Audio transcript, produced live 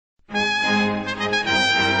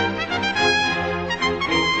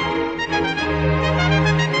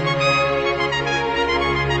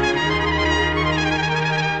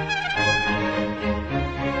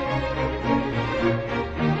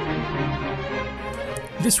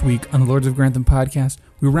This week on the Lords of Grantham podcast,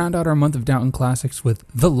 we round out our month of Downton Classics with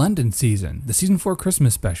The London Season, the Season 4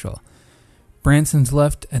 Christmas special. Branson's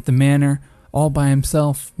left at the manor all by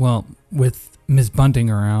himself, well, with Miss Bunting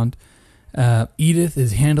around. Edith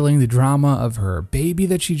is handling the drama of her baby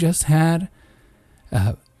that she just had.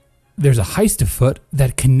 There's a heist afoot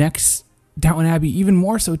that connects Downton Abbey even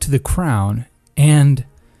more so to the crown. And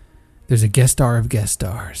there's a guest star of guest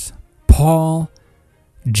stars, Paul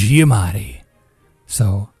Giamatti.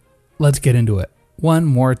 So let's get into it one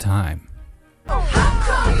more time.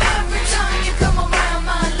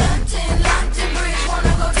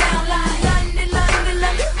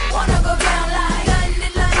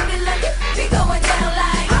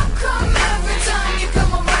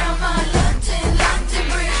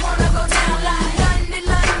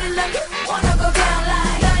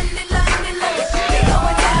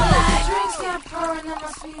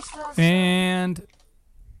 And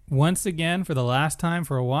once again, for the last time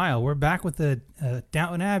for a while, we're back with the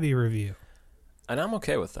Downton Abbey review. And I'm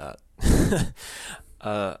okay with that.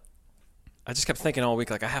 I just kept thinking all week,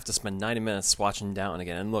 like, I have to spend 90 minutes watching Downton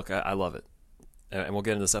again. And look, I love it. And we'll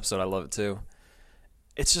get into this episode. I love it too.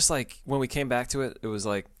 It's just like, when we came back to it, it was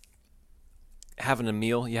like having a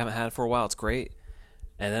meal you haven't had for a while. It's great.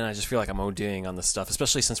 And then I just feel like I'm ODing on this stuff,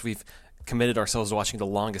 especially since we've committed ourselves to watching the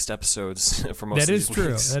longest episodes for most of these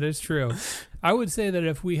weeks. That is true. I would say that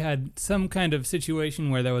if we had some kind of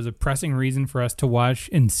situation where there was a pressing reason for us to watch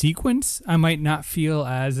in sequence, I might not feel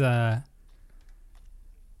as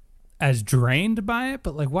drained by it.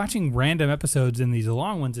 But like watching random episodes in these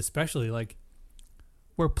long ones, especially, like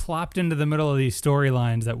we're plopped into the middle of these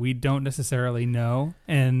storylines that we don't necessarily know,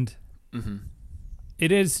 and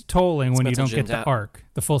it is tolling when you don't get the arc,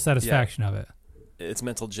 the full satisfaction of it. It's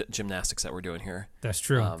mental gymnastics that we're doing here. That's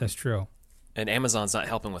true. That's true. And Amazon's not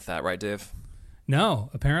helping with that, right, Dave?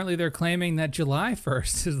 No. Apparently they're claiming that July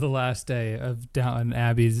 1st is the last day of Downton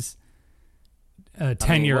Abbey's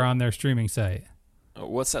tenure on their streaming site.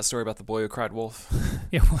 What's that story about the boy who cried wolf?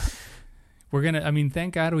 Yeah, we're going to,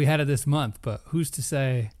 thank God we had it this month, but who's to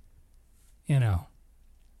say, you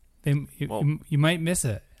might miss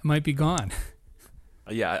it. It might be gone.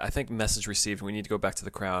 Yeah, I think message received. We need to go back to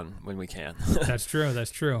the crown when we can. That's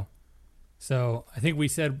true. So I think we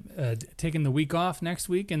said taking the week off next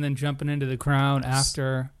week and then jumping into the crown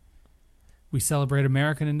after we celebrate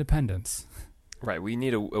American independence. Right, we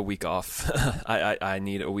need a week off. I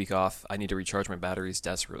need a week off. I need to recharge my batteries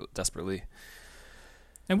desperately.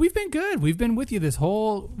 And we've been good. We've been with you this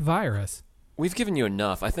whole virus. We've given you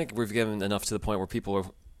enough. I think we've given enough to the point where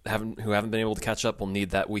people who haven't been able to catch up will need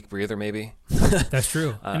that week breather, maybe. That's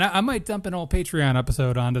true. And I might dump an old Patreon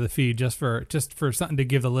episode onto the feed just for something to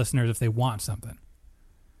give the listeners if they want something.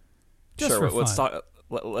 Just sure. for fun.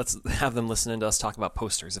 Let's have them listening to us talk about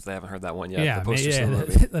posters if they haven't heard that one yet. Yeah, the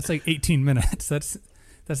posters that's like 18 minutes.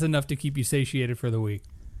 That's enough to keep you satiated for the week.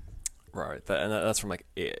 Right, and that's from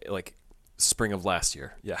like spring of last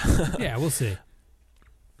year. Yeah. Yeah, we'll see.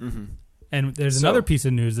 Mm-hmm. And there's another piece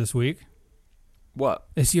of news this week. What?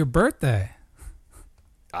 It's your birthday.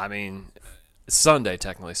 It's Sunday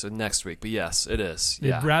technically, so next week. But yes, it is.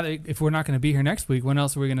 Yeah. Rather, if we're not going to be here next week, when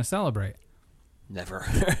else are we going to celebrate? Never.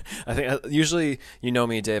 I think usually, you know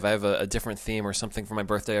me, Dave. I have a different theme or something for my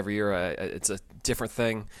birthday every year. It's a different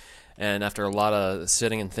thing. And after a lot of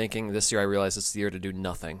sitting and thinking, this year I realized it's the year to do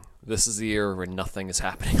nothing. This is the year where nothing is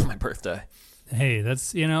happening on my birthday. Hey,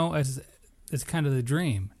 that's it's kind of the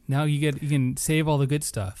dream. Now you can save all the good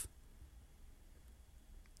stuff.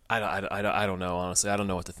 I don't know, honestly. I don't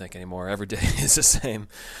know what to think anymore. Every day is the same.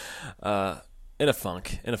 In a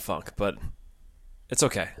funk, but it's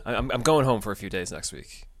okay. I'm going home for a few days next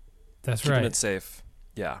week. That's right. Keeping it safe.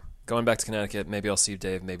 Yeah. Going back to Connecticut. Maybe I'll see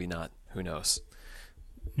Dave, maybe not. Who knows?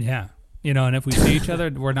 Yeah. And if we see each other,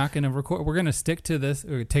 we're not going to record. We're going to stick to this.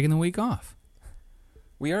 We're taking the week off.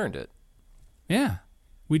 We earned it. Yeah.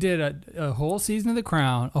 We did a whole season of The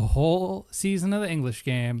Crown, a whole season of The English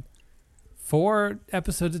Game, 4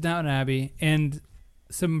 episodes of Downton Abbey, and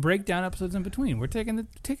some breakdown episodes in between. We're taking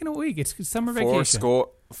a week. It's summer vacation.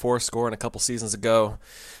 Four score and a couple seasons ago.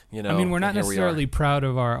 We're not necessarily proud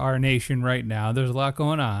of our nation right now. There's a lot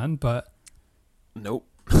going on, but nope.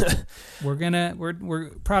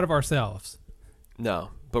 we're proud of ourselves.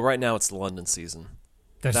 No, but right now it's the London season.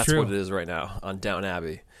 That's true. What it is right now on Downton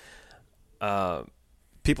Abbey.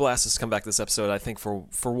 People asked us to come back to this episode, I think, for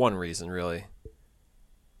one reason, really.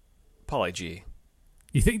 Paulie G.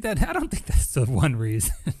 You think that? I don't think that's the one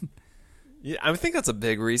reason. Yeah, I think that's a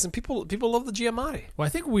big reason. People love the Giamatti. Well, I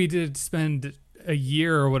think we did spend a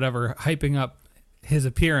year or whatever hyping up his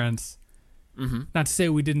appearance. Mm-hmm. Not to say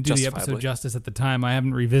we didn't do the episode justice at the time. I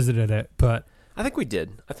haven't revisited it, but I think we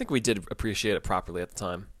did. I think we did appreciate it properly at the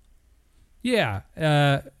time. Yeah.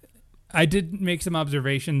 I did make some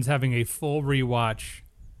observations having a full rewatch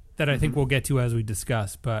that I think we'll get to as we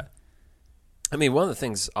discuss. But I mean, one of the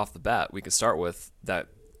things off the bat we could start with that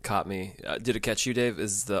caught me, did it catch you, Dave,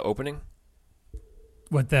 is the opening?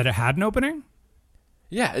 what, that it had an opening?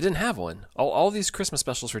 Yeah, it didn't have one. All these Christmas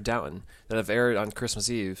specials for Downton that have aired on Christmas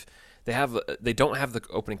Eve, they don't have the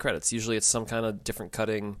opening credits. Usually it's some kind of different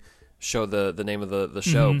cutting, show the name of the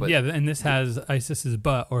show. But yeah, and this has Isis's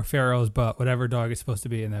butt or Pharaoh's butt, whatever dog it's supposed to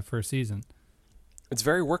be in that first season. it's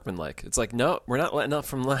very workmanlike. It's like, no, we're not letting up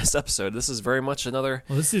from last episode. This is very much another.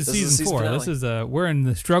 Well, this is this season 4. finale. This is we're in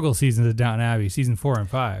the struggle seasons of Downton Abbey, season 4 and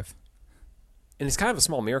 5. And it's kind of a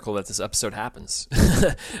small miracle that this episode happens,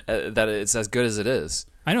 that it's as good as it is.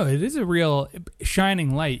 I know it is a real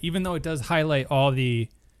shining light, even though it does highlight all the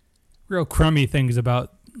real crummy things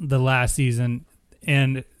about the last season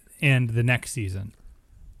and the next season.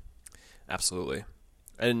 Absolutely.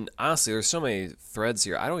 And honestly, there's so many threads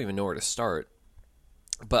here. I don't even know where to start.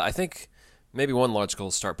 But I think maybe one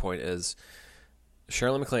logical start point is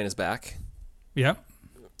Shirley MacLaine is back, Yep.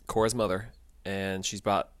 Cora's mother, and she's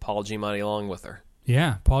brought Paul Giamatti along with her.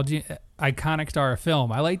 Yeah, iconic star of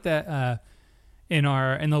film. I like that in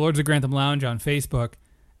the Lords of Grantham Lounge on Facebook,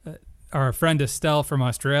 our friend Estelle from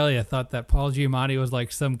Australia thought that Paul Giamatti was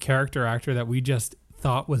like some character actor that we just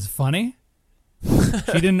thought was funny.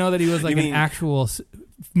 She didn't know that he was like an actual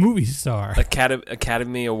movie star.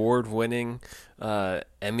 Academy Award winning,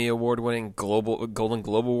 Emmy Award winning, Golden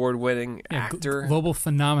Globe Award winning actor. Global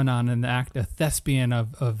phenomenon and a thespian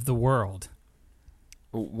of the world.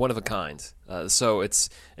 One of a kind. So it's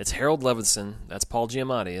Harold Levinson, that's Paul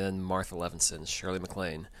Giamatti, and Martha Levinson, Shirley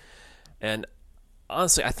MacLaine. And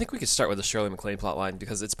honestly, I think we could start with the Shirley MacLaine plotline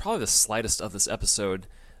because it's probably the slightest of this episode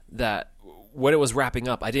that when it was wrapping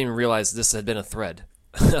up, I didn't even realize this had been a thread.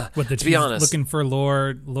 To be honest, looking for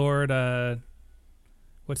Lord,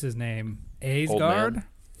 what's his name? Asgard?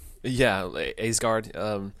 Yeah, Asgard.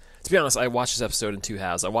 To be honest, I watched this episode in 2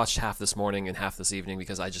 halves. I watched half this morning and half this evening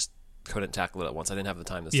because I just couldn't tackle it at once. I didn't have the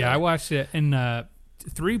time to. Yeah, I watched it in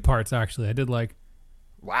 3 parts actually. I did like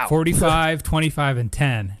 45, 25, and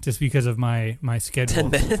 10 just because of my schedule.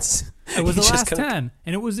 10 minutes. It was the last 10,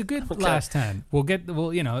 and it was a good last 10.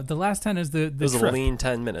 The last 10 is the It was trip. a lean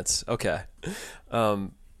 10 minutes. Okay.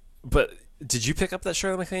 But did you pick up that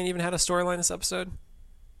Shirley MacLaine even had a storyline this episode?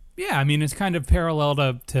 Yeah, I mean, it's kind of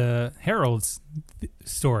parallel to Harold's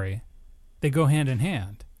story. They go hand in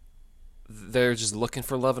hand. They're just looking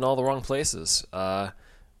for love in all the wrong places. Or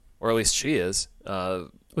at least she is.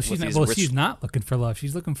 She's not looking for love.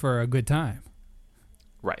 She's looking for a good time.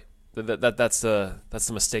 Right. That's the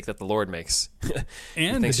mistake that the Lord makes.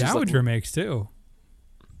 And the Dowager makes too.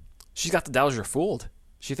 She's got the Dowager fooled.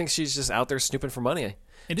 She thinks she's just out there snooping for money.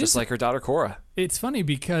 Like her daughter Cora. It's funny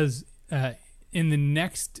because in the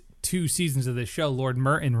next 2 seasons of this show, Lord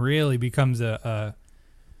Merton really becomes a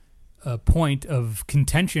point of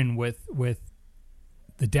contention with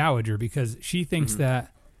the Dowager because she thinks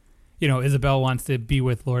that Isabel wants to be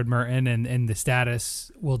with Lord Merton and the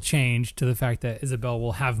status will change to the fact that Isabel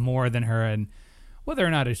will have more than her. And whether or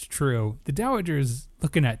not it's true, the Dowager is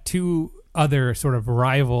looking at 2 other sort of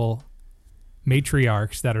rival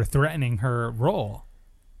matriarchs that are threatening her role,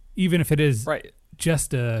 even if it is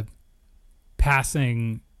just a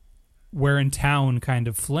passing we're in town kind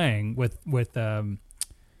of fling with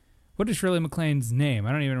what is Shirley MacLaine's name?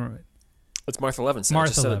 I don't even remember. It's Martha Levinson.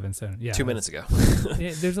 Martha Levinson. Yeah. 2 minutes ago.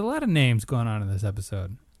 There's a lot of names going on in this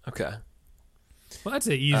episode. Okay. Well, that's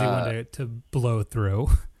an easy one to blow through.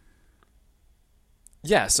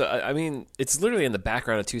 Yeah, so, I mean, it's literally in the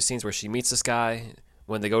background of 2 scenes where she meets this guy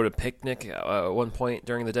when they go to picnic at one point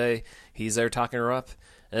during the day. He's there talking her up.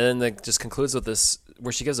 And then it just concludes with this,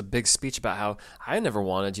 where she gives a big speech about how, I never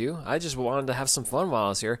wanted you. I just wanted to have some fun while I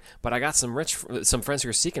was here. But I got some friends who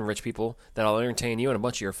are seeking rich people that'll entertain you and a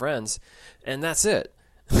bunch of your friends. And that's it.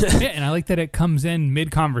 Yeah, and I like that it comes in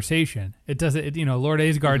mid-conversation. It doesn't, Lord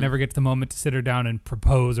Asgard never gets the moment to sit her down and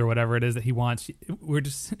propose or whatever it is that he wants.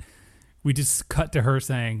 We just cut to her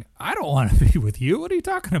saying, I don't want to be with you. What are you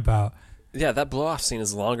talking about? Yeah, that blow-off scene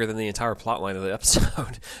is longer than the entire plot line of the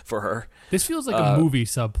episode for her. This feels like a movie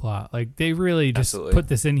subplot. Like, they really just put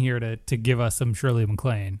this in here to give us some Shirley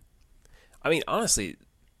MacLaine. I mean, honestly,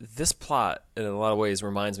 this plot, in a lot of ways,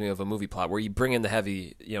 reminds me of a movie plot where you bring in the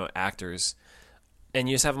heavy, actors, and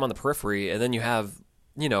you just have them on the periphery, and then you have,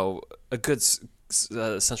 a good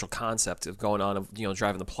central concept of going on, of,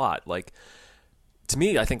 driving the plot. Like, to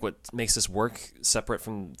me, I think what makes this work separate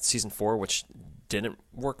from season 4, which didn't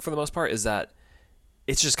work for the most part, is that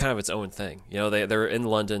it's just kind of its own thing. You know, they're in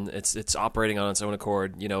London. It's operating on its own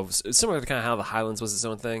accord. You know, similar to kind of how the Highlands was its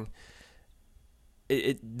own thing.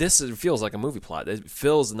 This feels like a movie plot. It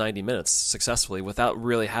fills 90 minutes successfully without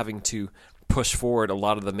really having to push forward a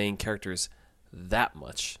lot of the main characters that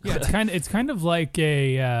much. Yeah, it's kind of like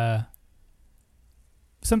a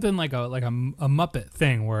something like a Muppet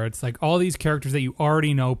thing where it's like all these characters that you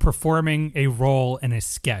already know performing a role in a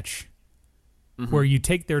sketch, where you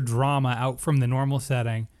take their drama out from the normal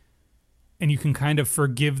setting, and you can kind of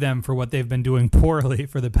forgive them for what they've been doing poorly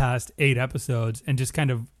for the past 8 episodes, and just kind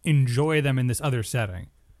of enjoy them in this other setting.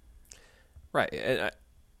 Right. And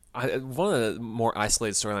one of the more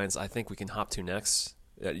isolated storylines I think we can hop to next.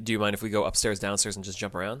 Do you mind if we go upstairs, downstairs, and just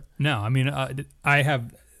jump around? No, I mean,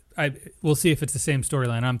 we'll see if it's the same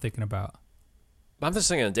storyline I'm thinking about. I'm just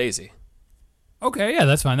thinking of Daisy. Okay, yeah,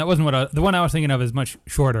 that's fine. That wasn't the one I was thinking of is much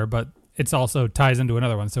shorter, but it's also ties into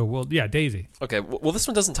another one. So, Daisy. Okay, well, this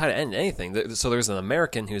one doesn't tie to anything. So there's an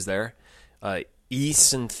American who's there,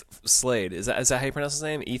 Ethan Slade. Is that how you pronounce his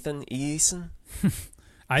name? Ethan?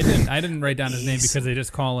 I didn't write down his name because they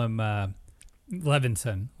just call him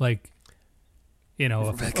Levinson, like, you know,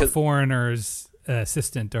 a foreigner's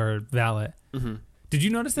assistant or valet. Mm-hmm. Did you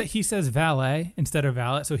notice that he says valet instead of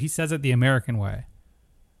valet? So he says it the American way.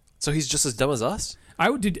 So he's just as dumb as us? I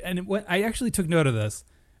actually took note of this.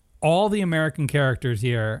 All the American characters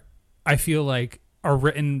here, I feel like, are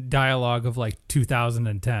written dialogue of like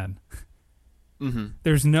 2010. Mm-hmm.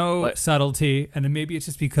 There's no subtlety, and maybe it's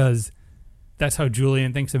just because that's how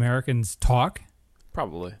Julian thinks Americans talk.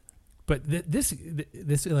 Probably. But this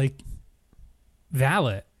like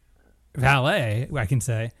valet, I can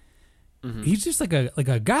say. Mm-hmm. He's just like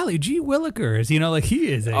a golly gee willikers, you know, like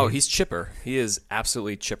he is. He's chipper. He is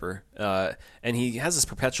absolutely chipper, and he has this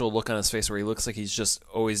perpetual look on his face where he looks like he's just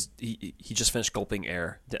always he just finished gulping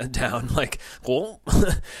air down. Like,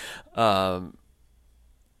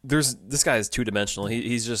 there's this guy is 2-dimensional.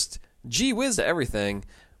 He's just gee whiz to everything,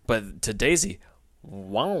 but to Daisy,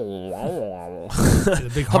 wow.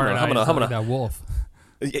 The big hard eyes like that wolf.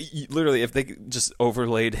 Literally, if they just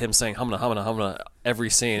overlaid him saying humna humna humna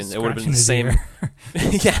every scene, it would have been the same.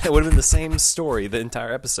 Yeah, it would have been the same story the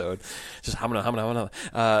entire episode. Just humna humna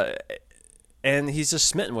humna, and he's just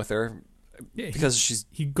smitten with her because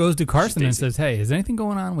he goes to Carson and says, "Hey, is anything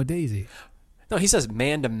going on with Daisy?" No, he says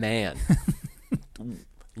man to man.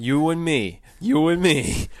 You and me.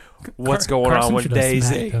 What's going on with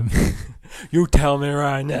Daisy? You tell me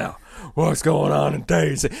right now. What's going on in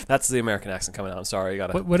Daisy? That's the American accent coming out. I'm sorry.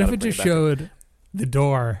 What if it just showed the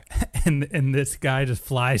door and this guy just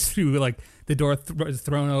flies through, like the door is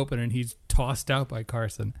thrown open and he's tossed out by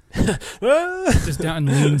Carson. Just down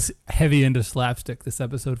and leans heavy into slapstick this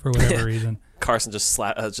episode for whatever reason. Carson just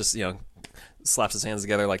slaps his hands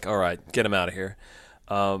together like, all right, get him out of here.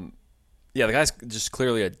 Yeah, the guy's just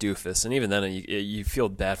clearly a doofus, and even then, you feel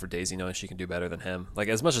bad for Daisy knowing she can do better than him. Like,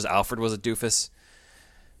 as much as Alfred was a doofus,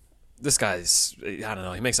 this guy's, I don't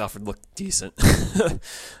know, he makes Alfred look decent.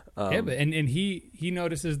 But he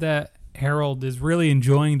notices that Harold is really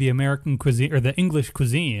enjoying the American cuisine, or the English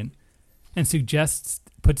cuisine, and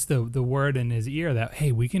puts the word in his ear that,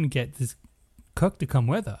 hey, we can get this cook to come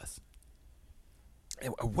with us.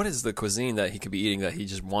 What is the cuisine that he could be eating that he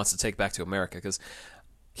just wants to take back to America? Because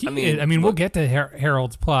we'll get to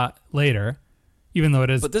Harold's plot later, even though it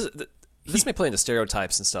is. But this may play into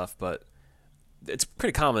stereotypes and stuff, but it's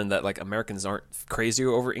pretty common that like Americans aren't crazy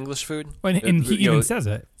over English food. And he even says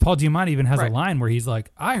it. Paul Giamatti even has a line where he's like,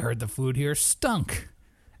 "I heard the food here stunk."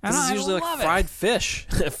 And this is usually like fried fish,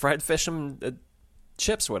 and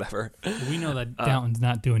chips, whatever. We know that Downton's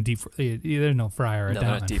not doing deep. There's no fryer at Downton.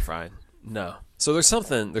 No, not deep fried. No. So there's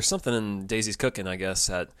something in Daisy's cooking, I guss,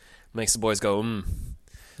 that makes the boys go,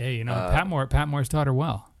 Hey, Patmore's taught her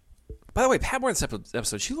well. By the way, Patmore in this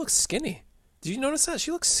episode, she looks skinny. Did you notice that? She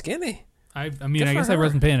looks skinny. I guess I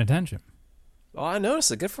wasn't paying attention. Oh, I noticed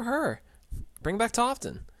it. Good for her. Bring back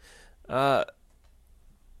Tofton. But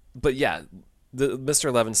yeah, the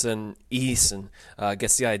Mr. Levinson, Easton,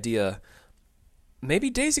 gets the idea, maybe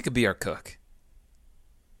Daisy could be our cook.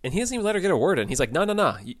 And he doesn't even let her get a word in. He's like,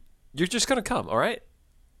 no. You're just going to come, all right?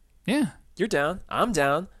 Yeah. You're down. I'm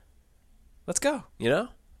down. Let's go, you know?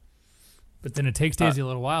 But then it takes Daisy a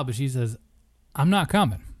little while, but she says, I'm not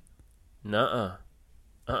coming. Nuh-uh.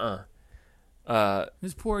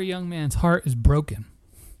 This poor young man's heart is broken.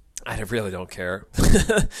 I really don't care.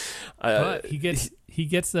 But he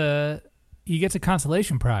gets a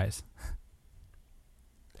consolation prize.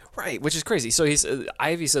 Right, which is crazy. So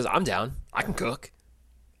Ivy says, I'm down. I can cook.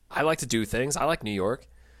 I like to do things. I like New York.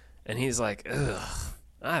 And he's like, ugh.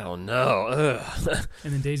 I don't know. Ugh.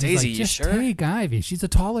 And then Daisy's Daisy, like, you just sure? take Ivy. She's a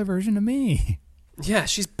taller version of me. Yeah,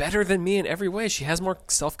 she's better than me in every way. She has more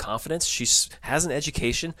self-confidence. She has an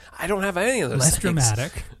education. I don't have any of those Less things.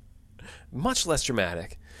 dramatic. Much less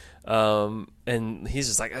dramatic. And he's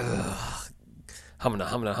just like, ugh,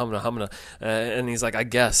 humna. And he's like, I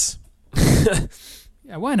guess.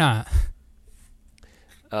 Yeah, why not?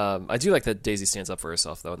 I do like that Daisy stands up for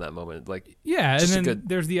herself, though, in that moment. Like, Yeah, and just a then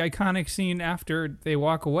there's the iconic scene after they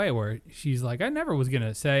walk away where she's like, I never was going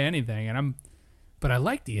to say anything, but I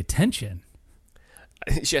like the attention.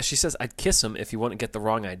 Yeah, she says, I'd kiss him if you wouldn't get the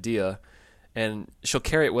wrong idea. And she'll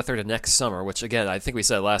carry it with her to next summer, which, again, I think we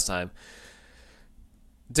said last time.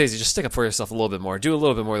 Daisy, just stick up for yourself a little bit more. Do a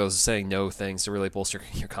little bit more of those saying no things to really bolster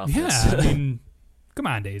your confidence. Yeah, I mean, come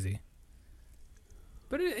on, Daisy.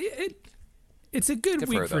 But it's a good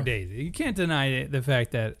week for Daisy. You can't deny the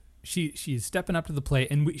fact that she's stepping up to the plate,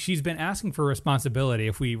 and she's been asking for responsibility,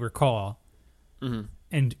 if we recall. Mm-hmm.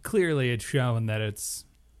 And clearly it's shown that it's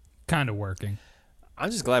kind of working. I'm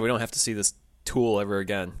just glad we don't have to see this tool ever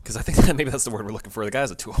again, because I think that maybe that's the word we're looking for. The guy's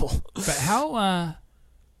a tool. But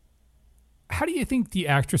how do you think the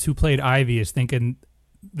actress who played Ivy is thinking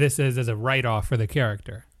this is as a write-off for the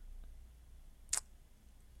character?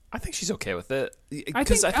 I think she's okay with it. I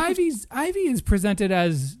think Ivy is presented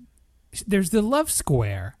as there's the love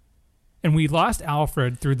square, and we lost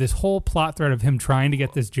Alfred through this whole plot thread of him trying to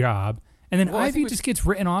get this job, and then Ivy just gets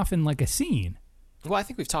written off in like a scene. Well, I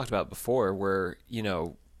think we've talked about it before where,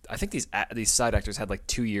 I think these side actors had like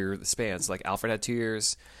 2-year spans. Like Alfred had 2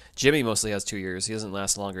 years. Jimmy mostly has 2 years. He doesn't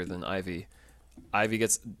last longer than Ivy. Ivy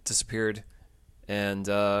gets disappeared, and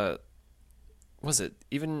was it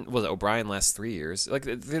O'Brien lasts 3 years? Like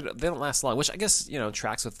they don't last long, which I guess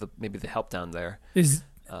tracks with maybe the help down there. Is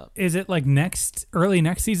it like early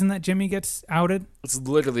next season that Jimmy gets outed? It's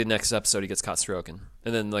literally the next episode he gets caught stroking,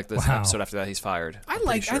 and then like this episode after that he's fired.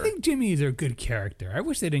 I think Jimmy's a good character. I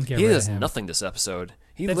wish they didn't get rid of him. He does nothing this episode.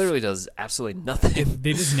 He literally does absolutely nothing.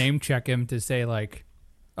 They just name check him to say like,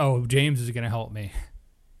 "Oh, James is going to help me."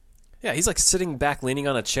 Yeah, he's like sitting back, leaning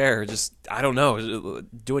on a chair, just I don't know,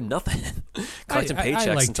 doing nothing, collecting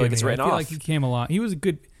paychecks until he gets written off. I feel like he came along. He was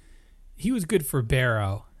good for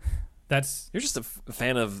Barrow. You're just a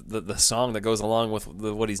fan of the song that goes along with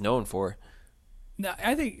what he's known for. No,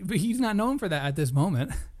 I think, but he's not known for that at this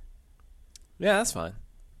moment. Yeah, that's fine.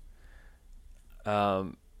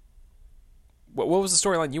 What was the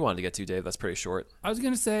storyline you wanted to get to, Dave? That's pretty short. I was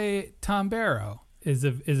going to say Tom Barrow is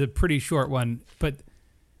a pretty short one, but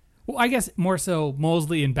I guess more so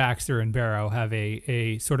Mosley and Baxter and Barrow have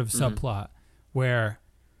a sort of subplot where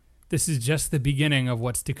this is just the beginning of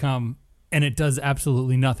what's to come, and it does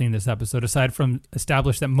absolutely nothing this episode aside from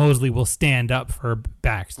establish that Mosley will stand up for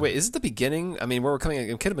Baxter. Wait, is it the beginning? I mean,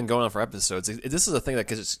 it could have been going on for episodes. This is a thing that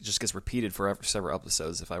just gets repeated for several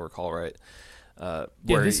episodes, if I recall right.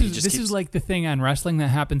 This is like the thing on wrestling that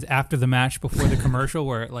happens after the match before the commercial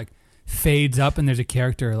where it like fades up and there's a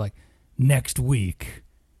character like next week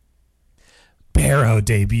Barrow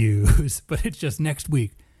debuts, but it's just next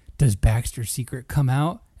week does Baxter's secret come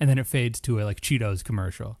out, and then it fades to a like Cheetos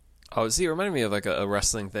commercial. Oh, see, it reminded me of like a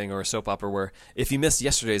wrestling thing or a soap opera where if you missed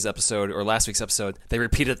yesterday's episode or last week's episode, they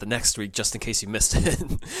repeat it the next week just in case you missed it.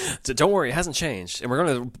 So don't worry, it hasn't changed, and we're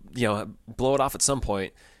going to blow it off at some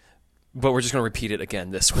point. But we're just going to repeat it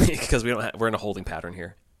again this week because we're in a holding pattern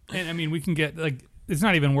here. And I mean, we can get like it's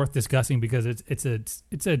not even worth discussing because it's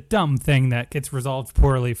a dumb thing that gets resolved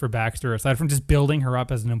poorly for Baxter aside from just building her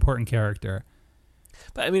up as an important character.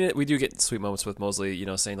 But I mean, we do get sweet moments with Mosley,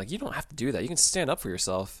 saying like you don't have to do that. You can stand up for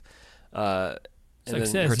yourself. It's like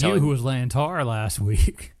says you who was laying tar last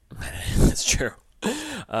week. That's true.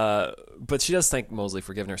 But she does thank Mosley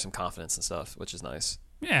for giving her some confidence and stuff, which is nice.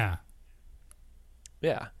 Yeah.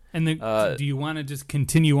 Yeah. And do you want to just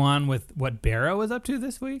continue on with what Barrow is up to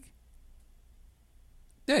this week?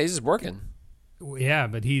 Yeah, he's just working. Yeah,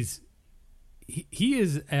 but he is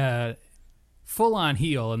full on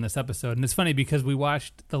heel in this episode, and it's funny because we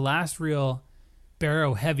watched the last real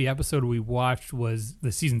Barrow heavy episode we watched was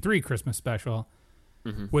the season 3 Christmas special,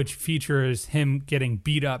 which features him getting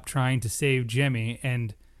beat up trying to save Jimmy,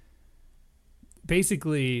 and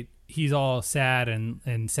basically he's all sad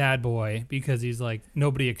and sad boy because he's like,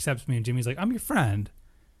 nobody accepts me. And Jimmy's like, I'm your friend.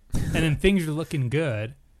 And then things are looking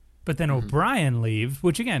good. But then O'Brien leaves,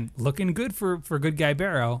 which again, looking good for good guy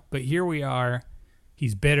Barrow. But here we are.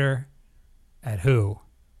 He's bitter at who?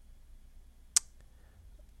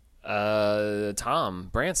 Tom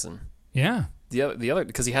Branson. Yeah. The other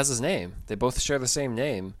because he has his name. They both share the same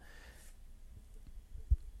name.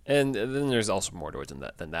 And then there's also more to it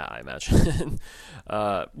than that, I imagine.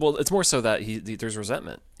 Well, it's more so that there's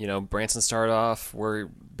resentment. You know, Branson started off where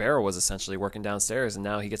Barrow was essentially working downstairs, and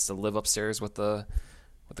now he gets to live upstairs with the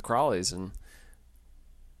Crawleys. And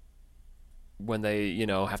when they, you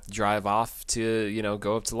know, have to drive off to, you know,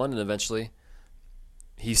 go up to London eventually,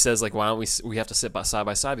 he says, like, why don't we have to sit side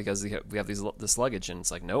by side because we have this luggage. And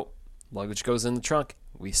it's like, nope, luggage goes in the trunk.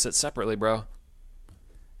 We sit separately, bro.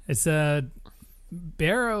 It's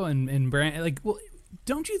Barrow and Brand, like, well,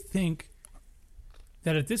 don't you think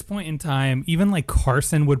that at this point in time, even like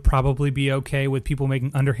Carson would probably be okay with people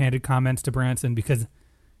making underhanded comments to Branson, because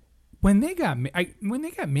when they got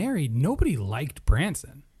married, nobody liked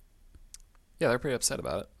Branson. Yeah, they're pretty upset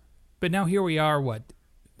about it. But now here we are,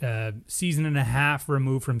 season and a half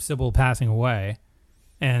removed from Sybil passing away,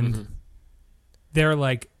 and they're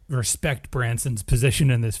like, respect Branson's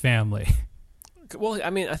position in this family. Well, I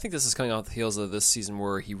mean, I think this is coming off the heels of this season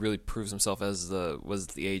where he really proves himself as the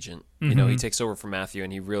agent. You know, he takes over from Matthew,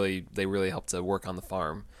 and they really helped to work on the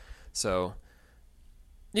farm. So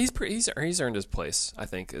he's earned his place. I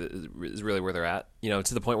think is really where they're at. You know,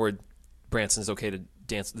 to the point where Branson's okay to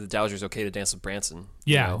dance. The Dowager's okay to dance with Branson.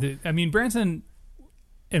 Yeah, you know? I mean, Branson,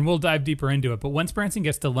 and we'll dive deeper into it. But once Branson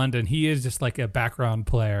gets to London, he is just like a background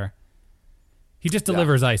player. He just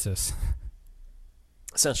delivers ISIS.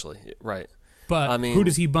 Essentially, right. But I mean, who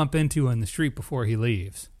does he bump into on the street before he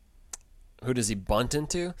leaves? Who does he bunt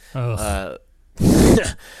into?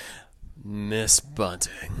 Miss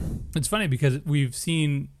Bunting. It's funny because we've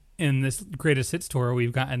seen in this Greatest Hits tour,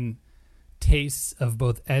 we've gotten tastes of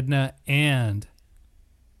both Edna and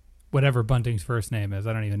whatever Bunting's first name is.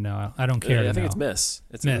 I don't even know. I don't care. I think it's Miss.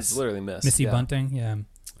 It's literally Miss. Missy Bunting. Yeah.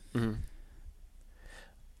 Mm-hmm.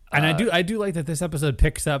 And I do like that this episode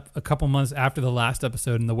picks up a couple months after the last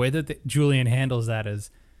episode, and the way that Julian handles that is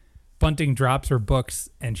Bunting drops her books,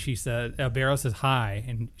 and she said, Barrow says hi,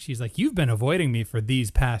 and she's like, "You've been avoiding me for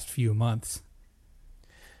these past few months."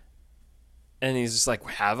 And he's just like,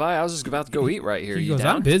 "Have I? I was just about to go eat right here." He you goes,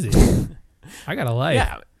 down? "I'm busy. I got a life.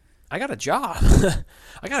 Yeah, I got a job.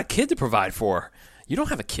 I got a kid to provide for. You don't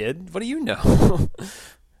have a kid. What do you know?"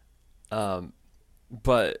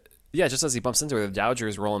 But yeah, just as he bumps into her, the Dowager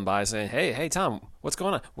is rolling by saying, Hey, Tom, what's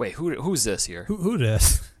going on? Wait, who's this here? Who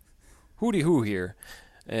this? Who here?"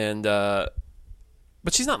 And but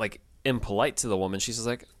she's not like impolite to the woman. She's just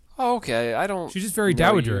like, "Oh, okay, I don't." She's just very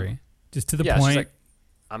dowagery, just to the point. She's like,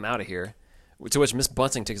 "I'm out of here." To which Miss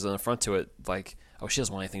Bunting takes an affront to it, like, "Oh, she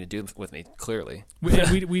doesn't want anything to do with me." Clearly,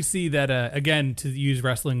 we see that again. To use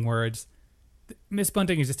wrestling words, Miss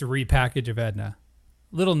Bunting is just a repackage of Edna,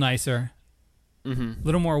 a little nicer. A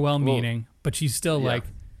little more well-meaning, but she's still like,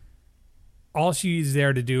 all she's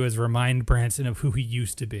there to do is remind Branson of who he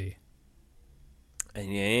used to be. And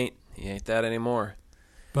he ain't that anymore.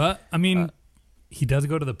 But I mean, he does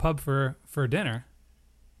go to the pub for dinner.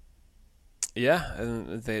 Yeah,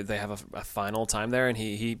 and they have a final time there, and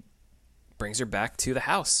he brings her back to the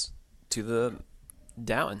house, to the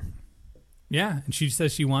Down. Yeah, and she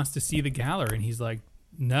says she wants to see the gallery, and he's like,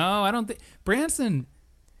 "No, I don't think Branson."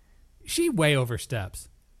 She way oversteps.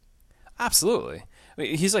 Absolutely. I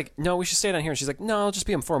mean, he's like, "No, we should stay down here." And she's like, "No, I'll just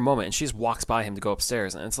be him for a moment." And she just walks by him to go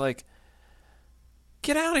upstairs. And it's like,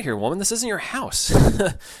 get out of here, woman. This isn't your house.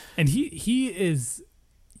 And he is,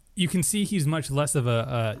 you can see he's much less of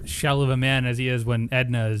a shell of a man as he is when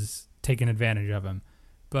Edna is taking advantage of him.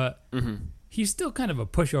 But he's still kind of a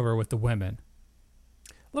pushover with the women.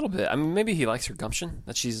 A little bit. I mean, maybe he likes her gumption.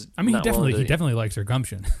 That she's. I mean, he definitely likes her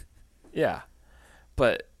gumption. Yeah.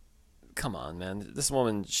 But come on, man. This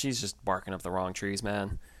woman, she's just barking up the wrong trees,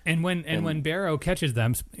 man. And when Barrow catches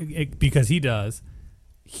them, because he does,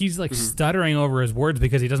 he's like stuttering over his words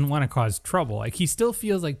because he doesn't want to cause trouble. Like, he still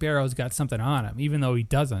feels like Barrow's got something on him, even though he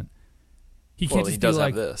doesn't. He can't just be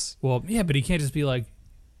like, have this. Well, yeah, but he can't just be like,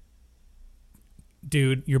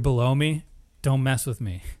 "Dude, you're below me. Don't mess with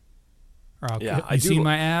me." Or you seen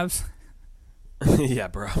my abs? Yeah,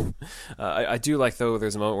 bro. I do like, though,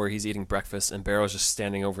 there's a moment where he's eating breakfast and Barrow's just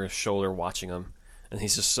standing over his shoulder watching him. And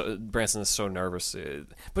he's just Branson is so nervous.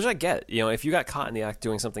 Which I get. You know, if you got caught in the act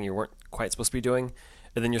doing something you weren't quite supposed to be doing,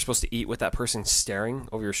 and then you're supposed to eat with that person staring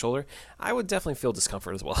over your shoulder, I would definitely feel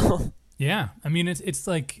discomfort as well. Yeah. I mean, it's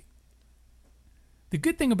like, the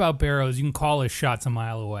good thing about Barrow is you can call his shots a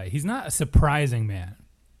mile away. He's not a surprising man.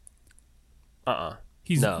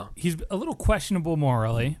 He's a little questionable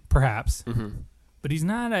morally, perhaps. But he's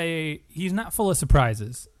not full of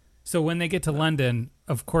surprises. So when they get to London,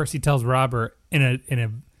 of course he tells Robert in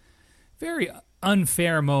a very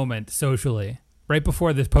unfair moment socially, right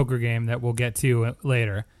before this poker game that we'll get to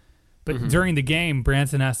later. But during the game,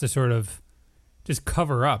 Branson has to sort of just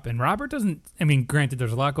cover up. And Robert doesn't, I mean, granted,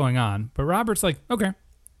 there's a lot going on, but Robert's like, okay.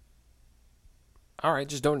 All right,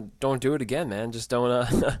 just don't do it again, man. Just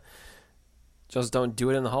don't just don't do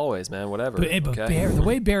it in the hallways, man. Whatever. But okay? The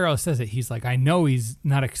way Barrow says it, he's like, I know he's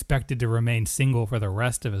not expected to remain single for the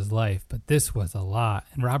rest of his life, but this was a lot.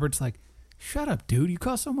 And Robert's like, shut up, dude. You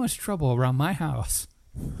cause so much trouble around my house.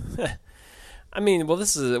 I mean, well,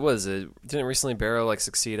 this is what is it? Didn't recently Barrow like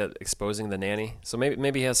succeed at exposing the nanny? So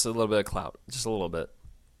maybe he has a little bit of clout, just a little bit.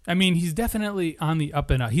 I mean, he's definitely on the up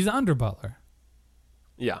and up. He's an under butler.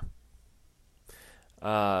 Yeah.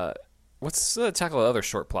 Let's tackle the other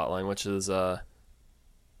short plot line, which is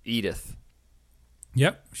Edith.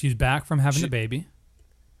 Yep, she's back from having the baby.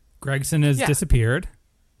 Gregson has disappeared.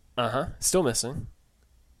 Still missing.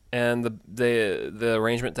 And the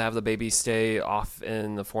arrangement to have the baby stay off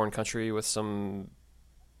in the foreign country with some,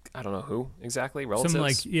 I don't know who exactly, relatives.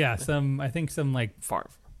 I think some farm,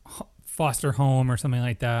 foster home or something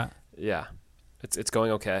like that. Yeah, it's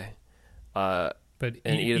going okay. But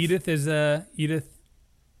Edith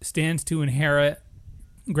stands to inherit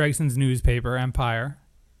Gregson's newspaper empire.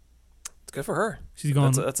 It's good for her. She's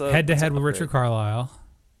going head to head with Richard Carlisle.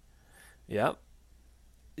 Yep.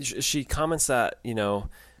 She comments that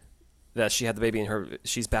that she had the baby and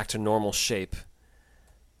she's back to normal shape.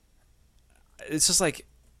 It's just like,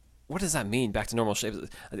 what does that mean? Back to normal shape?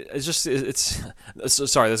 It's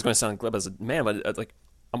sorry, this is going to sound glib as a man, but like,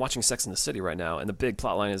 I'm watching Sex and the City right now, and the big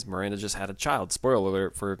plot line is Miranda just had a child. Spoiler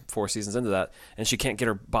alert for 4 seasons into that, and she can't get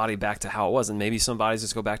her body back to how it was, and maybe some bodies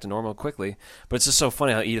just go back to normal quickly. But it's just so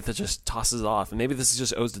funny how Edith just tosses it off, and maybe this is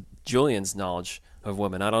just owes to Julian's knowledge of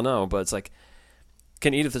women. I don't know, but it's like,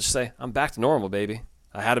 can Edith just say, "I'm back to normal, baby.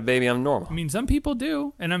 I had a baby. I'm normal." I mean, some people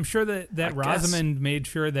do, and I'm sure that Rosamund made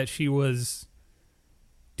sure that she was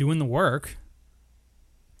doing the work.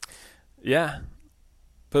 Yeah.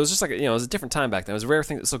 But it was just like, it was a different time back then. It was a rare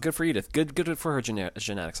thing. So good for Edith. Good for her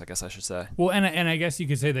genetics, I guess I should say. Well, and I guess you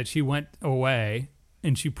could say that she went away,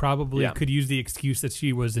 and she probably could use the excuse that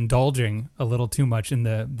she was indulging a little too much in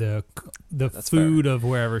the food of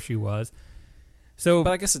wherever she was. So,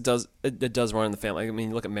 but I guess it does run in the family. I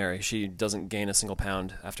mean, look at Mary. She doesn't gain a single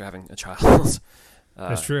pound after having a child.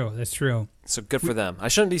 That's true. So good for them. I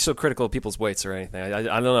shouldn't be so critical of people's weights or anything. I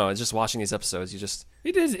don't know. It's just watching these episodes. He's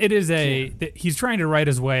trying to write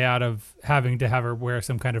his way out of having to have her wear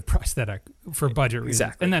some kind of prosthetic for budget reasons.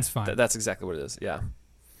 Exactly. And that's fine. That's exactly what it is. Yeah.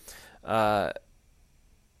 But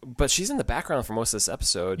she's in the background for most of this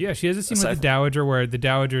episode. Yeah, she has a scene with the Dowager where the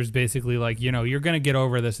Dowager is basically like, you're going to get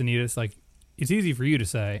over this, Anita. It's like, it's easy for you to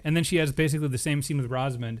say. And then she has basically the same scene with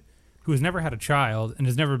Rosamund, who has never had a child and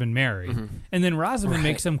has never been married. Mm-hmm. And then Rosamund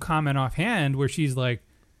makes some comment offhand where she's like,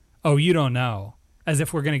 "Oh, you don't know," as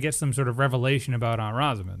if we're going to get some sort of revelation about Aunt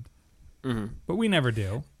Rosamund. Mm-hmm. But we never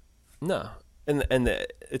do. No. And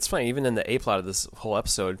it's funny, even in the A-plot of this whole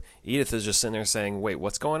episode, Edith is just sitting there saying, "Wait,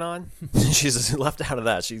 what's going on?" She's just left out of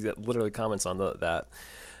that. She literally comments on that.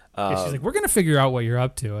 She's like, "We're going to figure out what you're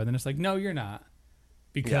up to." And then it's like, "No, you're not."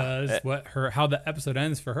 Because how the episode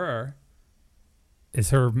ends for her is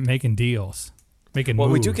her making deals, making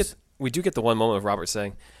moves. We do get the one moment of Robert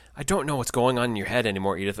saying, "I don't know what's going on in your head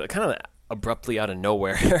anymore, Edith." Kind of abruptly out of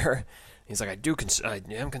nowhere. He's like, I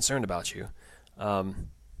am concerned about you.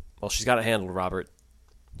 Well, she's got it handled, Robert.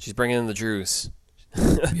 She's bringing in the Drews.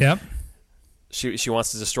 Yep. She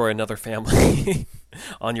wants to destroy another family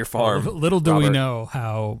on your farm. Little do we know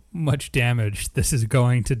how much damage this is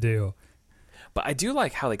going to do. But I do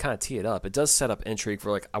like how they kind of tee it up. It does set up intrigue for,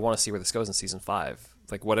 like, I want to see where this goes in season 5.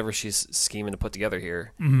 Like, whatever she's scheming to put together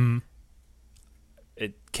here,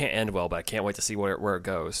 it can't end well, but I can't wait to see where it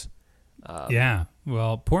goes. Yeah.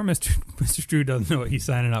 Well, poor Mr. Drew doesn't know what he's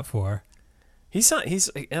signing up for. I was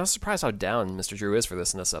surprised how down Mr. Drew is for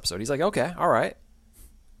this in this episode. He's like, okay, all right,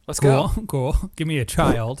 let's go. Cool. Give me a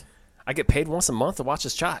child. I get paid once a month to watch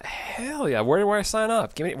this child. Hell yeah. Where do I sign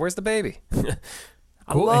up? Where's the baby? Cool.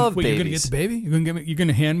 I love babies. You're gonna get the baby? You're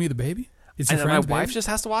gonna hand me the baby? And my wife just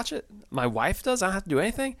has to watch it? My wife does? I don't have to do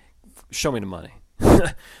anything? Show me the money.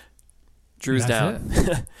 Drew's down.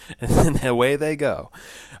 And then away they go.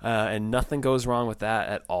 And nothing goes wrong with that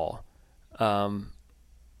at all. I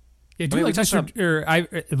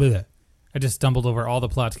just stumbled over all the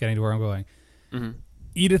plots getting to where I'm going. Mm-hmm.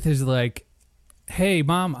 Edith is like, "Hey,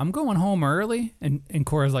 Mom, I'm going home early." And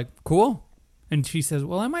Cora's like, "Cool." And she says,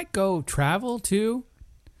 "Well, I might go travel too."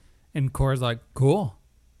 And Cora's like, "Cool."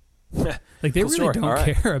 Like, they really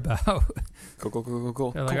don't care about.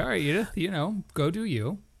 Cool. They're like, "All right, Edith, go do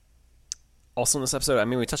you." Also in this episode, I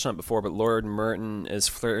mean, we touched on it before, but Lord Merton is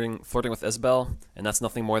flirting with Isabel, and that's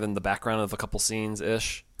nothing more than the background of a couple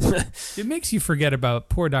scenes-ish. It makes you forget about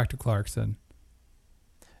poor Dr. Clarkson.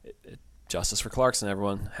 Justice for Clarkson,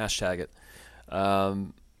 everyone. Hashtag it.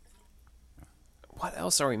 What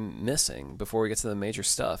else are we missing before we get to the major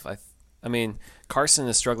stuff? I mean, Carson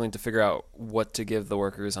is struggling to figure out what to give the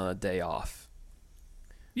workers on a day off.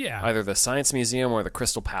 Yeah. Either the Science Museum or the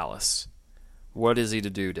Crystal Palace. What is he to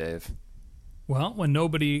do, Dave? Well, when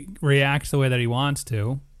nobody reacts the way that he wants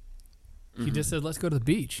to, he just said, let's go to the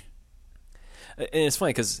beach. And it's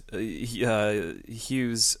funny because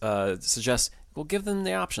Hughes suggests, well, give them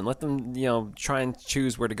the option. Let them, try and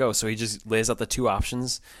choose where to go. So he just lays out the two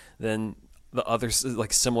options. Then the others,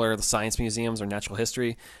 like similar, the science museums or natural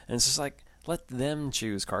history. And it's just like, let them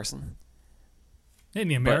choose, Carson. And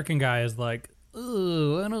the American guy is like,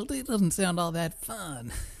 ooh, it doesn't sound all that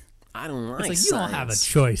fun. I don't like it's like, science. you don't have a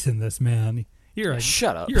choice in this, man.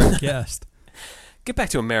 Shut up. You're a guest. Get back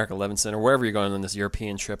to America, Levinson, or wherever you're going on this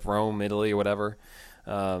European trip, Rome, Italy, or whatever.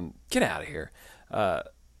 Get out of here.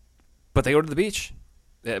 But they go to the beach.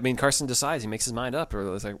 I mean, Carson decides, he makes his mind up.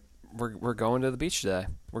 Or it's like, we're going to the beach today.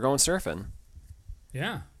 We're going surfing.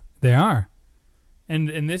 Yeah, they are.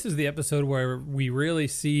 And this is the episode where we really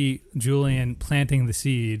see Julian planting the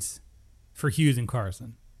seeds for Hughes and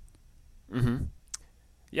Carson. Mm-hmm.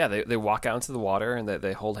 Yeah, they walk out into the water and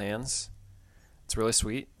they hold hands. It's really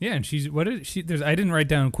sweet. Yeah, and I didn't write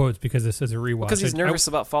down quotes because this is a rewatch. Because he's nervous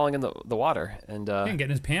about falling in the water and getting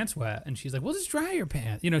his pants wet. And she's like, "Well, just dry your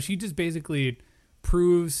pants." She just basically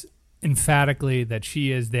proves emphatically that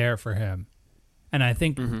she is there for him. And I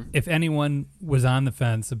think if anyone was on the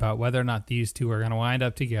fence about whether or not these two are going to wind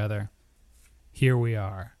up together, here we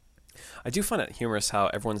are. I do find it humorous how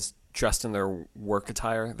everyone's dressed in their work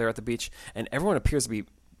attire there at the beach, and everyone appears to be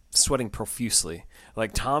sweating profusely.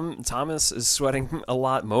 Like Thomas is sweating a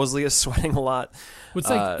lot. Mosley is sweating a lot.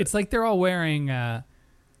 It's like they're all wearing.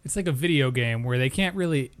 It's like a video game where they can't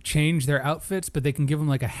really change their outfits, but they can give them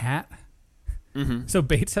like a hat. Mm-hmm. So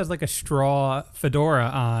Bates has like a straw fedora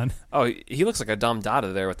on. Oh, he looks like a dumb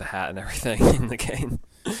Dada there with the hat and everything in the game.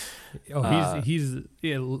 Oh, he's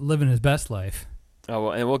living his best life. Oh,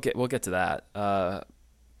 well, and we'll get to that.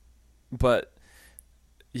 But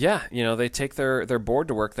yeah, they take their board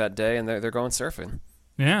to work that day and they're going surfing.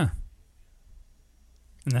 Yeah,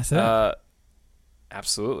 and that's it.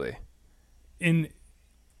 Absolutely. And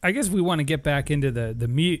I guess we want to get back into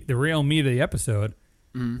the real meat of the episode.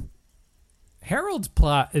 Mm-hmm. Harold's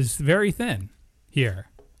plot is very thin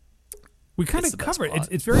here. We kind of covered it.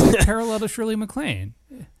 It's very parallel to Shirley MacLaine.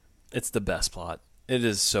 It's the best plot. It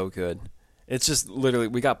is so good. It's just literally,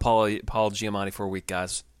 we got Paul Giamatti for a week,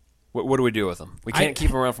 guys. What do we do with him? We can't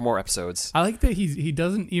keep him around for more episodes. I like that he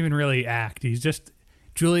doesn't even really act. He's just,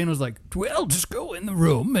 Julian was like, well, just go in the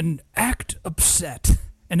room and act upset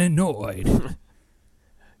and annoyed.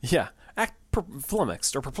 Yeah, act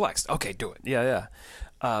flummoxed or perplexed. Okay, do it. Yeah.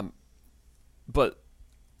 But,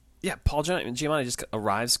 yeah, Paul Giamatti just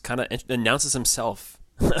arrives, kind of announces himself.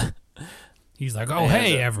 He's like, oh,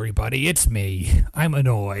 hey, everybody, it's me. I'm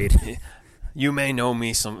annoyed. You may know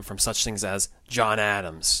me from such things as John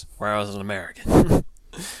Adams, where I was an American. And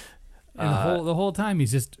the whole time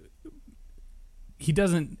he's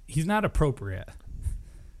not appropriate.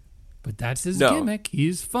 But that's his gimmick.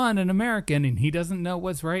 He's fun and American, and he doesn't know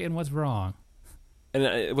what's right and what's wrong. And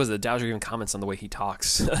it was the Dowser even comments on the way he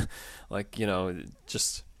talks. Like,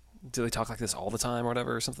 just, do they talk like this all the time or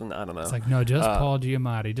whatever or something? I don't know. It's like, no, just Paul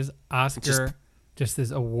Giamatti. Just Oscar, just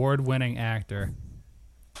this award-winning actor.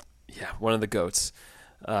 Yeah, one of the goats.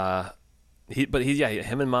 Him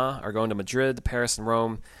and Ma are going to Madrid, Paris, and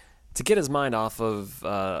Rome to get his mind off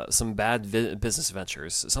of some bad business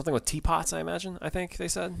ventures. Something with teapots, I imagine, I think they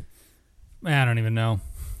said. I don't even know.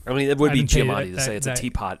 I mean, it would be Giamatti to say it's a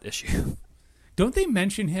teapot issue. Don't they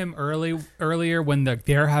mention him earlier when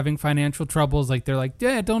they're having financial troubles? Like, they're like,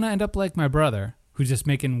 yeah, don't end up like my brother, who's just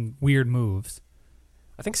making weird moves.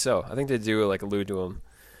 I think so. I think they do, allude to him.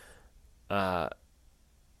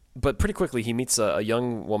 But pretty quickly, he meets a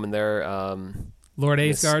young woman there. Lord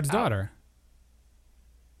Aysgarde's daughter.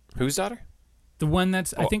 Whose daughter? The one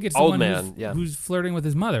that's, I think it's the old one man, who's flirting with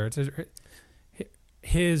his mother. It's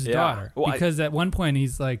his daughter. Well, because at one point,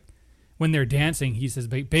 he's like, when they're dancing, he says,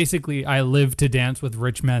 basically, I live to dance with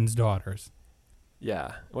rich men's daughters.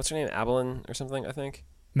 Yeah. What's her name? Abeline or something, I think?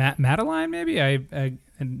 Madeline, maybe?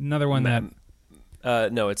 Another one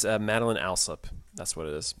no, it's Madeline Alsop. That's what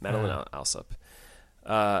it is. Madeline Alsop.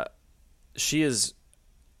 She is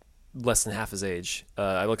less than half his age.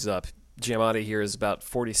 I looked it up. Giamatti here is about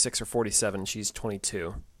 46 or 47. She's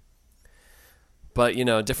 22. But,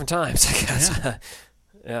 different times, I guess.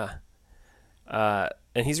 Yeah.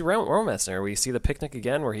 And he's romancing her. We see the picnic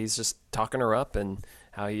again where he's just talking her up and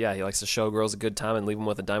how, he likes to show girls a good time and leave them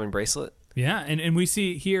with a diamond bracelet. Yeah, and we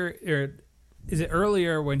see here is it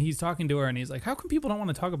earlier when he's talking to her and he's like, how come people don't want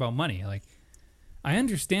to talk about money? Like, I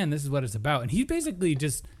understand this is what it's about. And he's basically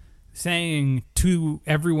just saying to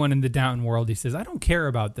everyone in the Downton world, he says, I don't care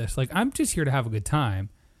about this. Like, I'm just here to have a good time.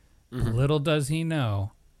 Mm-hmm. Little does he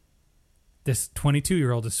know, this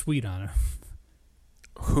 22-year-old is sweet on him.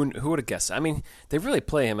 Who would have guessed? I mean, they really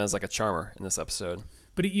play him as like a charmer in this episode.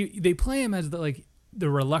 But they play him as the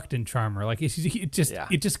reluctant charmer. Like, it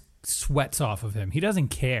just sweats off of him. He doesn't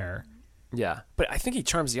care. Yeah, but I think he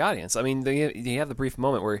charms the audience. I mean, they have the brief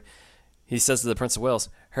moment where he says to the Prince of Wales,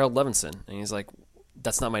 Harold Levinson, and he's like,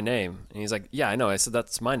 that's not my name. And he's like, yeah, I know. I said,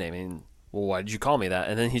 that's my name. And, well, why did you call me that?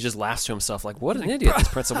 And then he just laughs to himself like, what an idiot this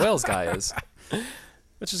Prince of Wales guy is.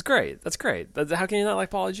 Which is great. That's great. How can you not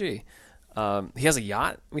like Pauly G? He has a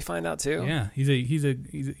yacht, we find out, too. Yeah,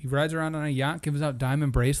 he rides around on a yacht, gives out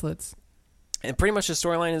diamond bracelets. And pretty much his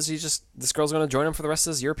storyline is this girl's going to join him for the rest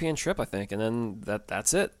of his European trip, I think. And then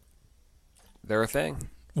that's it. They're a thing.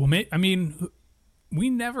 Well, I mean,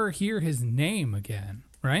 we never hear his name again,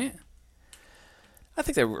 right? I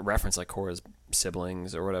think they reference like Cora's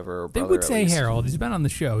siblings or whatever. Or they would say Harold. He's been on the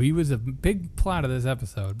show. He was a big plot of this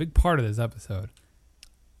episode, big part of this episode.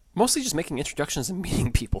 Mostly just making introductions and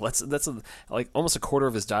meeting people. That's like almost a quarter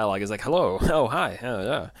of his dialogue is like, hello, oh, hi, oh,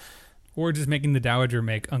 yeah. Or just making the Dowager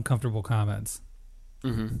make uncomfortable comments.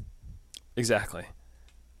 Mm-hmm. Exactly.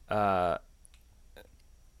 But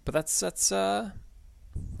that's the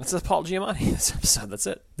Paul Giamatti this episode. That's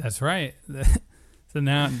it. That's right. So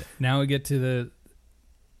now we get to the.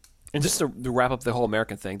 And just to wrap up the whole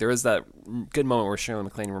American thing, there is that good moment where Shirley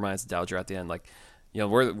MacLaine reminds the Dowager at the end, like, you know,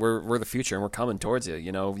 we're the future and we're coming towards you.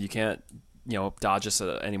 You know, you can't, you know, dodge us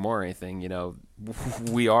anymore or anything. You know,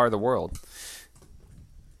 we are the world.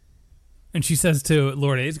 And she says to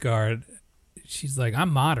Lord Aysgarth, she's like,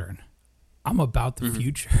 I'm modern. I'm about the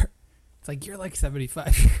future. It's like, you're like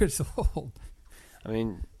 75 years old. I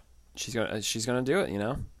mean, she's gonna do it. You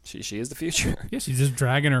know, she is the future. Yeah, she's just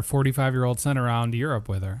dragging her 45-year-old son around Europe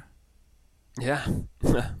with her. Yeah,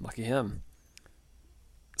 lucky him.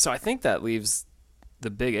 So I think that leaves the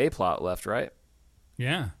big A plot left, right?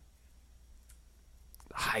 Yeah.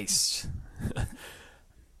 Heist.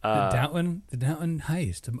 The Downton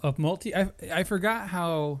heist of multi. I forgot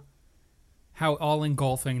how all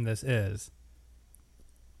engulfing this is.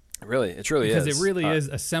 It truly is. Because it really is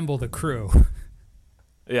assemble the crew.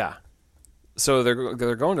 Yeah. So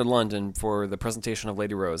they're going to London for the presentation of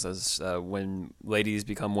Lady Rose as when ladies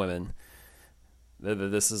become women.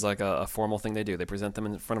 This is like a formal thing they do. They present them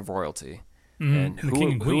in front of royalty. Mm-hmm. And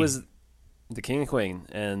who is the king and queen?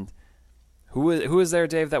 And who is there,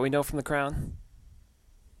 Dave, that we know from The Crown?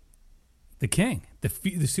 The king, the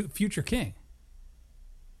future king,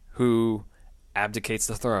 who abdicates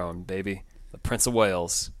the throne, baby, the Prince of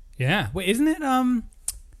Wales. Yeah. Wait, isn't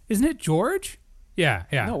it George? Yeah.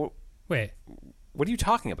 No. Wait. What are you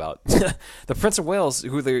talking about? The Prince of Wales,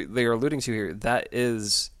 who they are alluding to here, that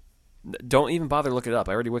is. Don't even bother to look it up.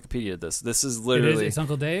 I already Wikipedia'd this. This is literally. It's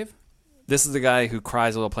Uncle Dave? This is the guy who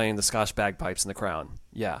cries while playing the Scotch bagpipes in The Crown.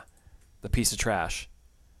 Yeah. The piece of trash.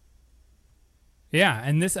 Yeah,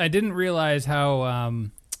 and this I didn't realize how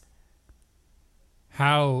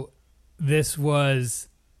this was.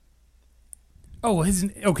 Oh,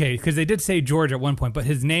 because they did say George at one point, but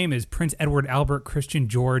his name is Prince Edward Albert Christian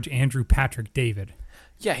George Andrew Patrick David.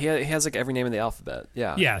 Yeah, he has like every name in the alphabet.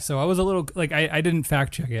 Yeah. Yeah, so I was a little like I didn't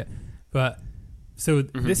fact check it, but so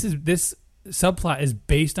this subplot is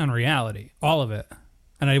based on reality, all of it,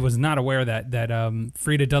 and I was not aware that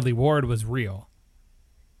Frida Dudley Ward was real.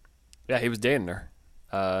 Yeah, he was dating her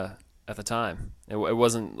at the time. It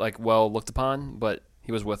wasn't like well looked upon, but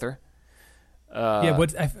he was with her.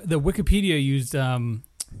 The Wikipedia used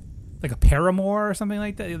like a paramour or something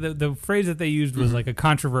like that. The phrase that they used was like a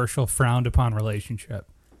controversial, frowned upon relationship.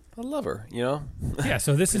 A lover, you know? Yeah,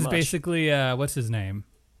 so this is basically, what's his name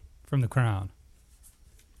from The Crown?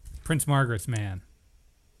 Prince Margaret's man.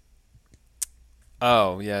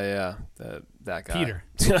 Oh, yeah. That guy. Peter.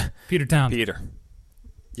 Peter Townsend. Peter.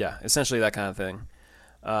 Yeah, essentially that kind of thing.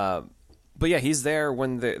 But yeah, he's there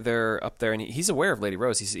when they're up there, and he's aware of Lady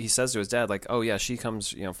Rose. He says to his dad, like, "Oh yeah, she comes,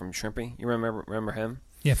 from Shrimpy. You remember him?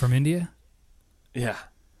 Yeah, from India. Yeah.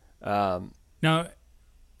 Now,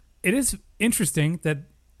 it is interesting that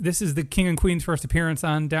this is the King and Queen's first appearance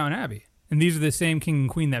on Downton Abbey, and these are the same King and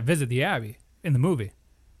Queen that visit the Abbey in the movie.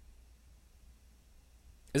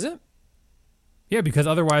 Is it? Yeah, because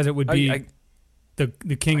otherwise it would be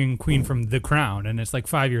the King and Queen from The Crown, and it's like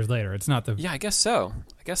 5 years later. It's not the. Yeah, I guess so.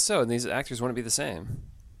 And these actors wouldn't be the same.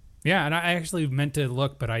 Yeah, and I actually meant to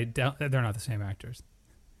look, but I doubt they're not the same actors.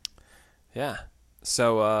 Yeah.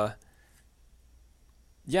 So,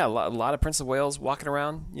 yeah, a lot of Prince of Wales walking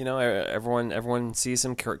around. You know, everyone sees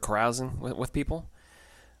him carousing with people.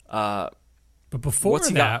 But before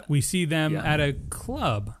that, we see them at a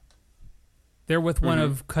club. They're with one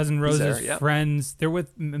of Cousin Rose's friends. They're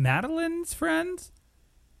with Madeline's friends.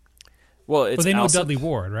 Well, it's they know Dudley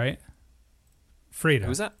Ward, right? Frida.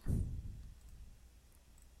 Who's that?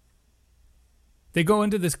 They go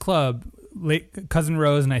into this club, Cousin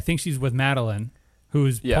Rose, and I think she's with Madeline,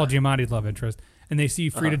 who's Paul Giamatti's love interest, and they see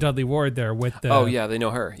Frida Dudley Ward there with the... Oh, yeah, they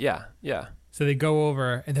know her. Yeah, yeah. So they go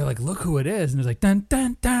over, and they're like, look who it is. And it's like, dun,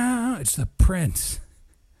 dun, dun. It's the Prince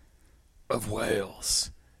of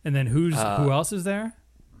Wales. And then who else is there?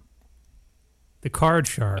 The card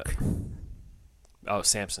shark.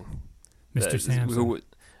 Samson. Mr. Samson. Who,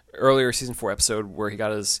 earlier season 4 episode where he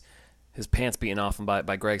got his pants beaten off him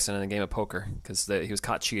by Gregson in a game of poker because he was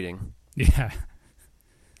caught cheating. Yeah.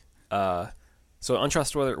 So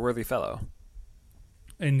untrustworthy fellow.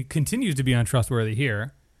 And continues to be untrustworthy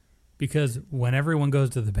here because when everyone goes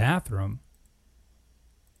to the bathroom,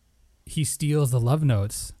 he steals the love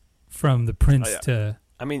notes from the prince to...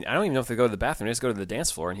 I mean, I don't even know if they go to the bathroom. They just go to the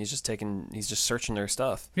dance floor, and he's just searching their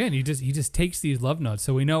stuff. Yeah, and he just takes these love notes.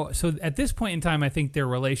 So we know. So at this point in time, I think their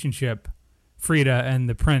relationship, Frida and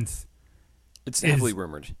the prince, it's heavily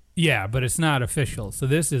rumored. Yeah, but it's not official. So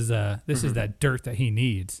this is is that dirt that he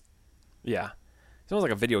needs. Yeah, it's almost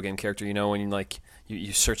like a video game character. You know, when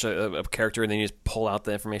you search a character and then you just pull out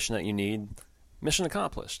the information that you need. Mission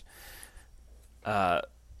accomplished.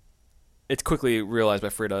 It's quickly realized by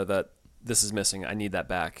Frida that this is missing. I need that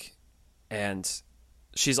back. And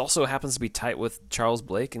she's also happens to be tight with Charles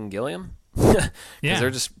Blake and Gilliam. Because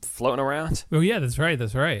they're just floating around. Oh, yeah, that's right.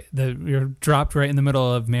 You're dropped right in the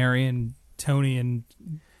middle of Mary and Tony and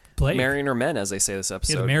Blake. Marrying her men, as they say this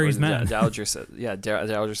episode. Yeah, Mary's men. Dowager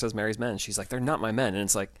says Mary's men. She's like, they're not my men. And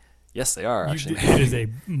it's like, yes, they are, actually. It is a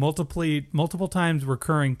multiple times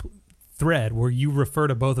recurring thread where you refer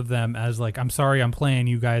to both of them as like, I'm sorry, I'm playing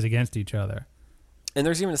you guys against each other. And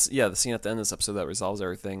there's even the scene at the end of this episode that resolves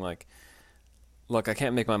everything. Like, look, I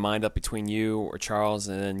can't make my mind up between you or Charles.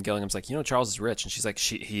 And then Gilliam's like, Charles is rich, and she's like,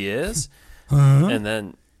 he is. And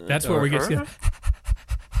then that's where we get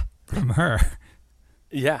from her.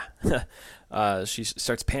 Yeah, she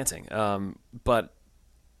starts panting. But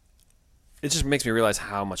it just makes me realize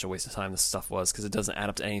how much a waste of time this stuff was because it doesn't add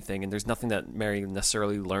up to anything, and there's nothing that Mary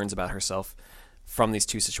necessarily learns about herself from these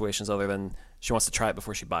two situations other than she wants to try it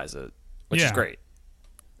before she buys it, which is great.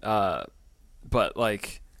 But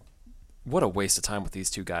like, what a waste of time with these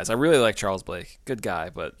two guys. I really like Charles Blake, good guy,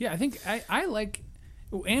 but yeah, I think I like,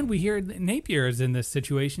 and we hear Napier is in this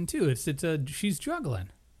situation too. She's juggling.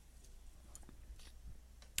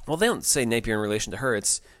 Well, they don't say Napier in relation to her.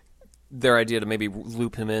 It's their idea to maybe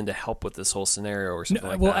loop him in to help with this whole scenario or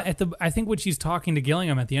something that. I think when she's talking to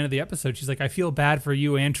Gilliam at the end of the episode, she's like, I feel bad for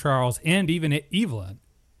you and Charles and even Evelyn.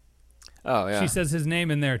 Oh, yeah. She says his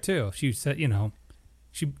name in there, too. She said,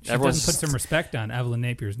 she doesn't put some respect on Evelyn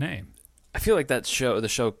Napier's name. I feel like the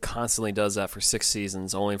show constantly does that for 6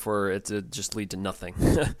 seasons, only for it to just lead to nothing.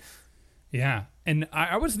 Yeah. And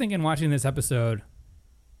I was thinking watching this episode,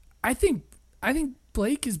 I think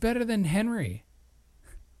Blake is better than Henry.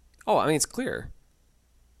 Oh, I mean, it's clear.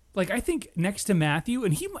 Like, I think next to Matthew,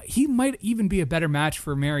 and he might even be a better match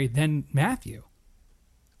for Mary than Matthew.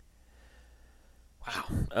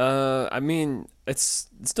 Wow. I mean, it's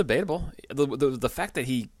debatable. The fact that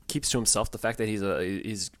he keeps to himself, the fact that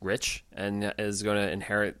he's rich and is going to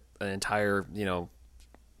inherit an entire,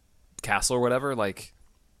 castle or whatever, like,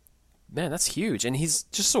 man, that's huge. And he's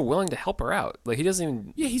just so willing to help her out. Like, he doesn't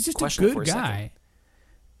even he's just question a good guy.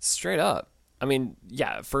 Straight up. I mean,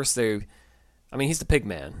 yeah, at first he's the pig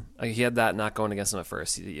man. Like, he had that not going against him at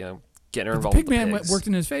first. Getting her involved with the pigs. Pig man worked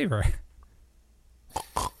in his favor.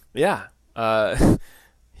 Yeah.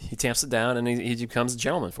 He tamps it down and he becomes a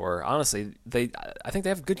gentleman for her. Honestly, I think they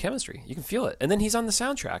have good chemistry. You can feel it. And then he's on the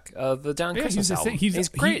soundtrack of the Down Christmas album. He's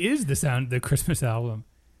great. He is the Christmas album.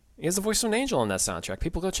 He has the voice of an angel on that soundtrack.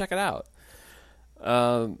 People go check it out.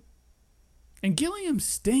 And Gilliam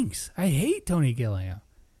stinks. I hate Tony Gilliam.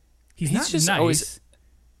 He's not just nice.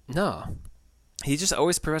 No. He just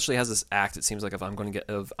always perpetually has this act. It seems like I'm going to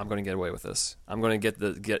get away with this. I'm going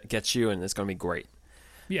to get you, and it's going to be great.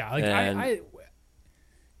 Yeah, like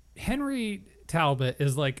Henry Talbot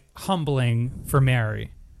is like humbling for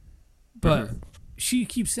Mary, but she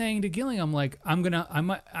keeps saying to Gilliam, like, I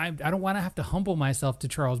don't want to have to humble myself to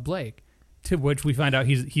Charles Blake. To which we find out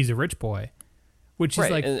he's a rich boy, which is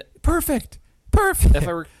like perfect.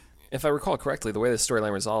 if I recall correctly, the way the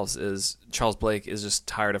storyline resolves is Charles Blake is just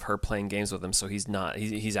tired of her playing games with him, so he's not.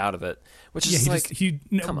 He's out of it. Which is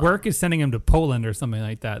work is sending him to Poland or something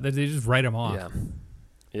like that. They just write him off.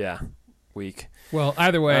 Yeah. Weak. Well,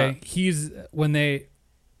 either way, when they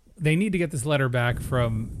need to get this letter back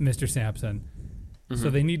from Mr. Sampson, so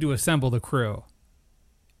they need to assemble the crew.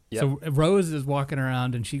 Yep. So Rose is walking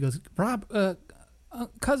around and she goes,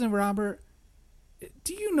 Cousin Robert,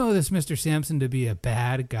 do you know this Mr. Sampson to be a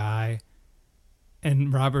bad guy?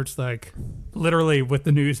 And Robert's like, literally with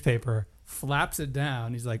the newspaper, flaps it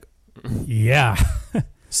down. He's like, yeah.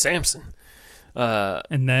 Sampson.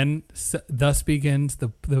 And then thus begins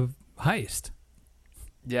the heist.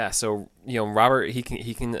 Yeah, so Robert he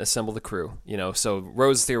can assemble the crew. So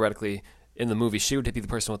Rose theoretically in the movie she would be the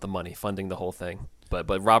person with the money funding the whole thing, but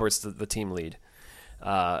Robert's the team lead.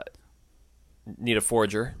 Need a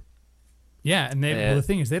forger. Yeah, and the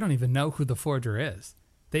thing is they don't even know who the forger is.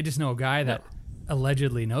 They just know a guy that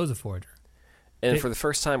allegedly knows a forger. And for the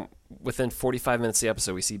first time within 45 minutes of the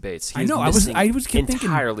episode, we see Bates. I know. I was thinking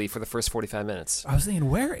entirely for the first 45 minutes. I was thinking,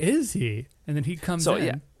 where is he? And then he comes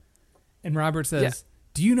in, and Robert says,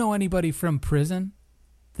 "Do you know anybody from prison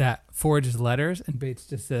that forges letters?" And Bates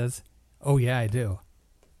just says, "Oh yeah, I do."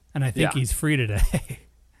 And I think he's free today.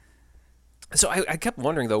 So I kept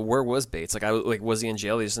wondering though, where was Bates? Was he in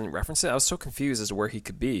jail? He just didn't reference it. I was so confused as to where he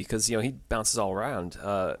could be because he bounces all around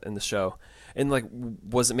in the show. And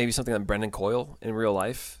was it maybe something that Brendan Coyle in real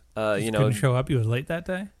life? He couldn't show up. He was late that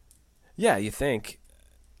day. Yeah, you think?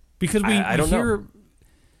 Because we hear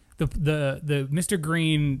the Mr.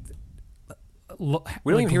 Green. We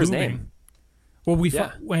don't even hear his name. Well,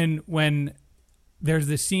 when there's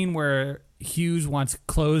this scene where Hughes wants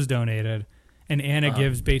clothes donated. And Anna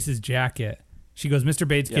gives Bates his jacket. She goes, Mr.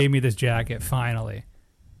 Bates gave me this jacket, finally.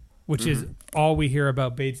 Which is all we hear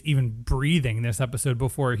about Bates even breathing this episode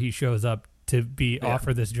before he shows up to be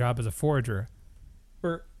offered this job as a forger.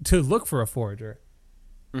 Or to look for a forger.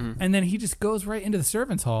 Mm-hmm. And then he just goes right into the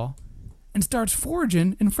servants' hall and starts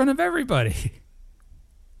forging in front of everybody.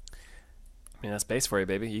 I mean, that's Bates for you,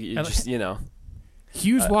 baby.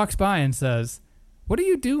 Hughes walks by and says, "What are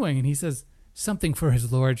you doing?" And he says, "Something for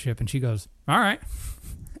his lordship." And she goes, "All right."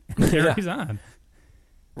 And carries on.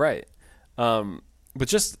 Right. But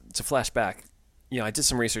just to flash back, I did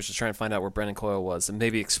some research to try and find out where Brendan Coyle was and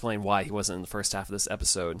maybe explain why he wasn't in the first half of this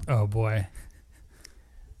episode. Oh, boy.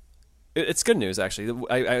 It's good news, actually.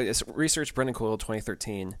 I researched Brendan Coyle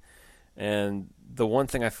 2013, and the one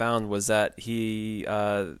thing I found was that he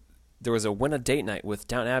there was a win a date night with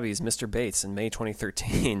Downton Abbey's Mr. Bates in May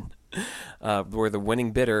 2013. Where the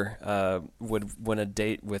winning bidder would win a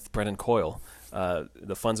date with Brendan Coyle.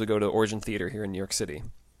 The funds would go to Origin Theater here in New York City.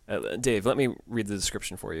 Dave, let me read the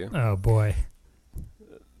description for you. Oh, boy.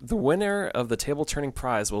 The winner of the table-turning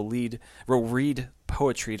prize will read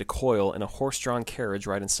poetry to Coyle in a horse-drawn carriage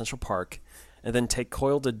ride in Central Park, and then take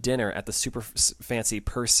Coyle to dinner at the super fancy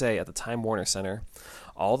Per Se at the Time Warner Center,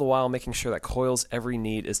 all the while making sure that Coyle's every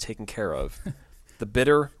need is taken care of. The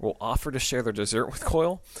bidder will offer to share their dessert with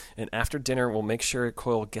Coyle, and after dinner will make sure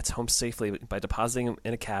Coyle gets home safely by depositing him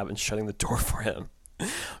in a cab and shutting the door for him.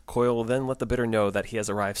 Coyle will then let the bidder know that he has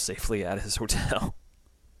arrived safely at his hotel.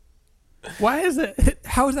 Why is it?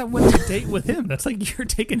 How is that what's a date with him? That's like you're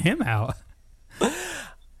taking him out.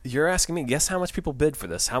 You're asking me. Guess how much people bid for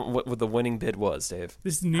this? What the winning bid was, Dave?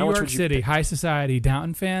 This is New York City high society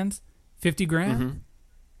Downton fans. $50,000. Mm-hmm.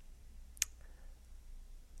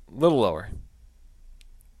 Little lower.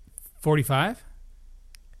 45.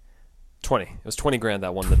 20. It was $20,000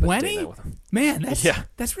 that won the date night with him. Man,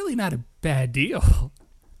 that's really not a bad deal.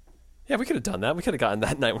 Yeah, we could have done that. We could have gotten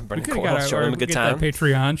that night with Brendan Coyle, showing him a good time. That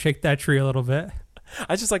Patreon, shake that tree a little bit.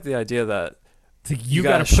 I just like the idea that it's like you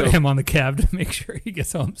got to put him on the cab to make sure he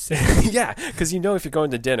gets home safe. Yeah, because if you're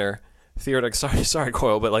going to dinner, theoretically, sorry,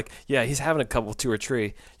 Coyle, but he's having a couple, two or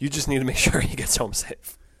three. You just need to make sure he gets home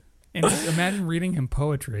safe. And imagine reading him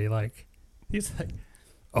poetry. He's like,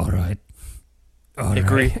 all right.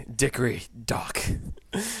 Dickory, Doc.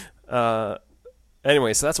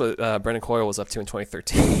 Anyway, so that's what Brendan Coyle was up to in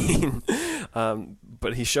 2013.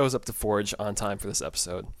 But he shows up to forge on time for this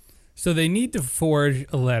episode. So they need to forge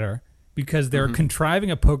a letter because they're contriving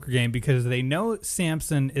a poker game because they know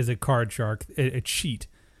Sampson is a card shark, a cheat.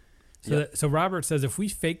 So Robert says, if we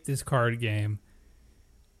fake this card game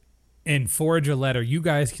and forge a letter, you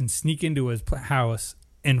guys can sneak into his house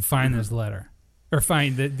and find this letter. Or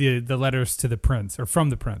find the letters to the prince, or from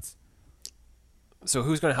the prince. So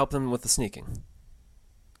who's going to help them with the sneaking?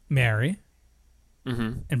 Mary.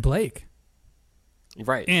 Mm-hmm. And Blake.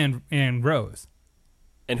 Right. And Rose.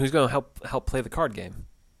 And who's going to help play the card game?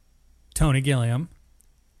 Tony Gilliam.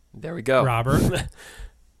 There we go. Robert.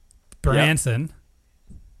 Branson.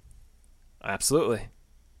 Absolutely.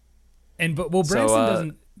 But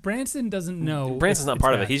Branson doesn't know. Branson's not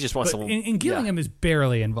part of it. He just wants to. And Gillingham is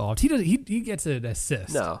barely involved. He gets an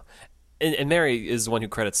assist. No, and Mary is the one who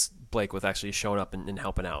credits Blake with actually showing up and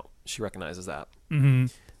helping out. She recognizes that. Mm-hmm.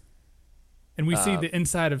 And we see the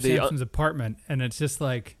inside of Samson's apartment, and it's just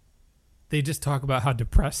like they just talk about how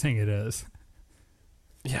depressing it is.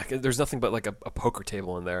 Yeah, there's nothing but like a poker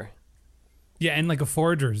table in there. Yeah, and like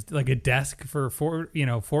like a desk for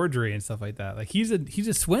forgery and stuff like that. Like he's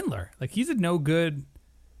a swindler. Like he's a no good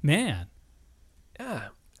man. Yeah,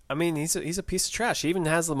 I mean he's a piece of trash. He even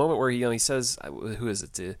has the moment where he says, "Who is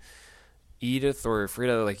it? To Edith or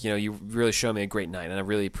Frida? Like you really showed me a great night, and I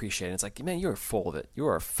really appreciate it." It's like, man, you are full of it. You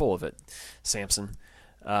are full of it, Samson.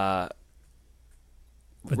 But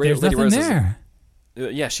there's nothing there.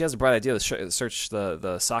 Yeah, she has a bright idea to search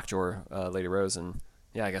the sock drawer, Lady Rose, and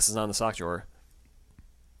yeah, I guess it's not in the sock drawer.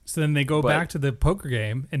 So then they go back to the poker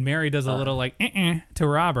game, and Mary does a little like to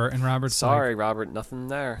Robert, and Robert's sorry, Robert, nothing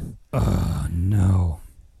there. Oh no!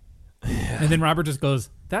 Yeah. And then Robert just goes,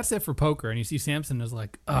 "That's it for poker." And you see Samson is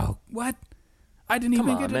like, "Oh, what? I didn't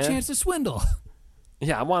even get a chance to swindle."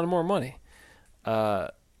 Yeah, I wanted more money. So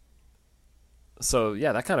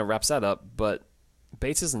yeah, that kind of wraps that up. But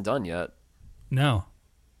Bates isn't done yet. No.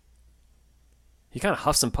 He kind of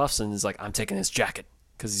huffs and puffs and is like, "I'm taking his jacket,"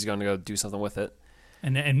 because he's going to go do something with it.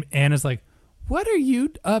 And Anna's like, "What are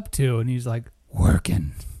you up to?" And he's like,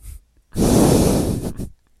 "Working."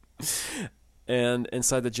 And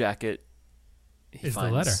inside the jacket, he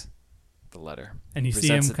finds the letter. And you see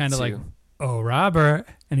him kind of like, "Oh, Robert,"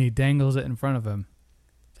 and he dangles it in front of him.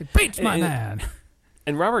 It's like, "Bates, my man."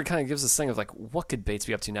 And Robert kind of gives this thing of like, what could Bates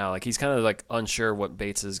be up to now? Like he's kind of like unsure what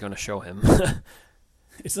Bates is going to show him.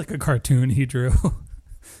 It's like a cartoon he drew.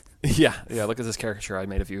 Yeah. Look at this caricature I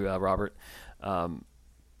made of you, Robert. And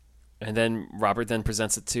then Robert then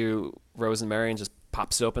presents it to Rose and Mary and just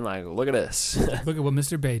pops it open like, look at this. Look at what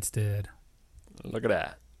Mr. Bates did. Look at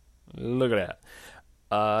that. Look at that.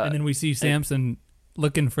 And then we see Samson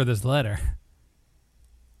looking for this letter.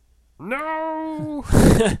 No,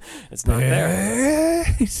 it's not there.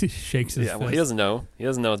 He shakes his fist. Well, he doesn't know. He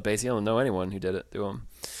doesn't know it's Bates. He doesn't know anyone who did it to him.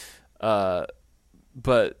 But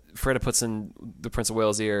Freda puts in the Prince of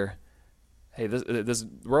Wales' ear, "Hey, this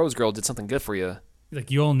Rose girl did something good for you. Like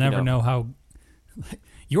you'll never know how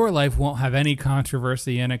your life won't have any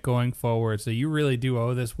controversy in it going forward. So you really do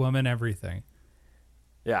owe this woman everything."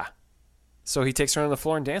 Yeah. So he takes her on the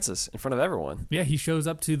floor and dances in front of everyone. Yeah, he shows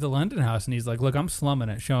up to the London house and he's like, "Look, I'm slumming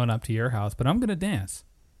it showing up to your house, but I'm going to dance."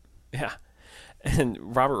 Yeah.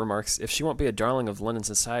 And Robert remarks, "If she won't be a darling of London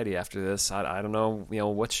society after this, I don't know,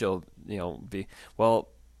 what she'll, be." Well,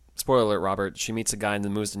 spoiler alert, Robert, she meets a guy and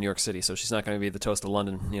then moves to New York City, so she's not going to be the toast of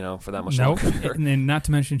London, for that much longer. And then not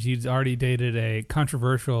to mention she's already dated a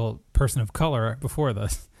controversial person of color before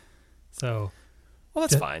this. So, well,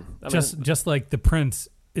 that's fine. Just like the Prince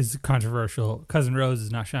is controversial, Cousin Rose is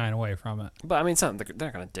not shying away from it. But I mean, they're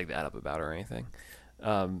not going to dig that up about her or anything.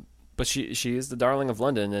 But she is the darling of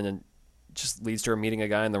London, and it just leads to her meeting a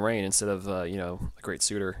guy in the rain instead of a great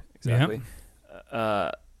suitor. Exactly.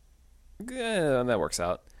 Yep. That works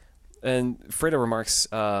out. And Freda remarks,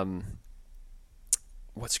 about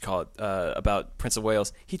Prince of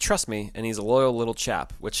Wales. "He trusts me, and he's a loyal little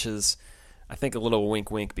chap," which is, I think, a little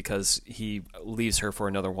wink because he leaves her for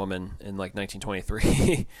another woman in like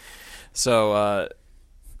 1923. So,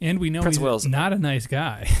 and we know Prince he's of Wales, not a nice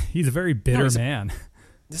guy. He's a very bitter man.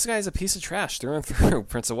 This guy's a piece of trash through and through,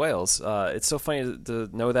 Prince of Wales. It's so funny to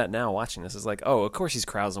know that now watching this. It's like, oh, of course he's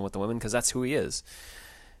carousing with the women because that's who he is.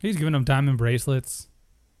 He's giving them diamond bracelets.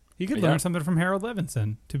 He could learn something from Harold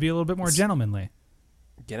Levinson to be a little bit more gentlemanly.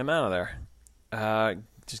 Get him out of there.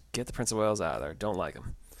 Just get the Prince of Wales out of there. Don't like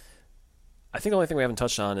him. I think the only thing we haven't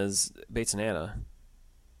touched on is Bates and Anna,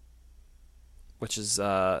 which is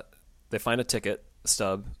they find a ticket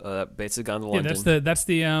stub. Bates had gone to London. Yeah, that's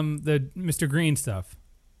the Mr. Green stuff.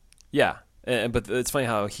 Yeah, but it's funny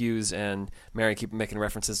how Hughes and Mary keep making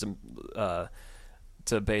references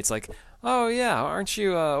to Bates, like, "Oh yeah, aren't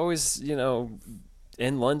you always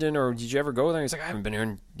in London, or did you ever go there?" He's like, "I haven't been here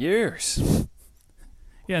in years."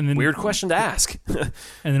 Yeah, and then weird question to ask. And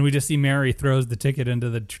then we just see Mary throws the ticket into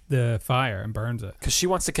the fire and burns it because she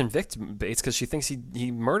wants to convict Bates because she thinks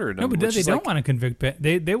he murdered him. No, but they don't want to convict Bates.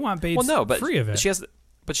 They want Bates free of it. She has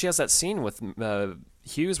that scene with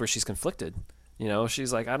Hughes where she's conflicted.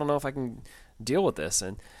 She's like, "I don't know if I can deal with this,"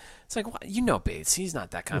 and it's like, Bates, he's not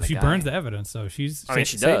that kind of guy. She burns the evidence, so she's. I mean,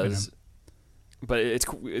 she does. Him. But it's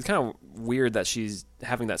kind of weird that she's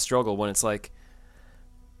having that struggle when it's like,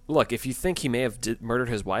 look, if you think he may have murdered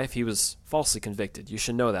his wife, he was falsely convicted. You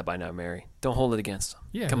should know that by now, Mary. Don't hold it against him.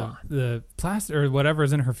 Yeah, come on. The plaster or whatever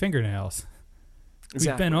is in her fingernails.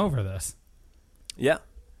 Exactly. We've been over this. Yeah.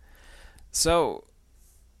 So,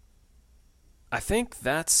 I think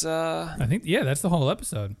that's... that's the whole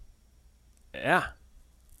episode. Yeah.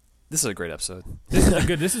 This is a great episode.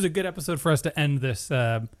 This is a good episode for us to end this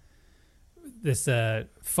fun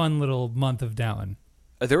little month of Downton.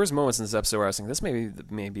 There was moments in this episode where I was thinking, this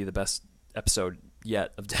may be the best episode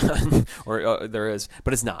yet of Downton, or there is,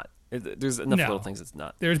 but it's not. There's enough little things it's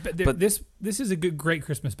not. But this is a great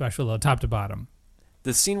Christmas special, though, top to bottom.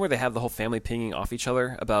 The scene where they have the whole family pinging off each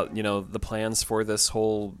other about, the plans for this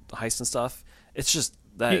whole heist and stuff, it's just,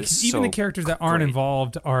 even the characters that aren't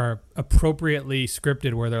involved are appropriately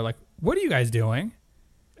scripted, where they're like, what are you guys doing?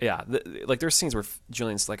 Yeah, there's scenes where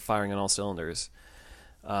Julian's like firing on all cylinders.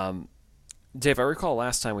 Dave, I recall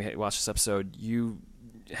last time we watched this episode, you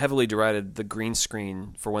heavily derided the green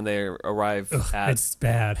screen for when they arrive at... It's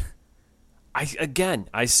bad. I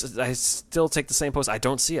still take the same post. I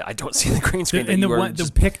don't see it. I don't see the green screen.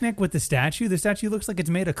 The picnic with the statue looks like it's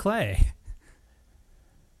made of clay.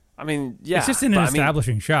 I mean, yeah. It's just in an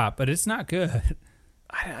establishing shot, but it's not good.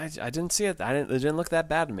 I didn't see it. It didn't look that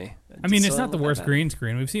bad to me. It's not the worst green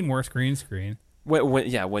screen. We've seen worse green screen.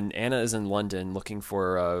 When Anna is in London looking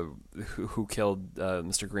for who killed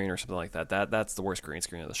Mr. Green or something like that, that's the worst green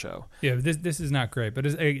screen of the show. Yeah, this is not great, but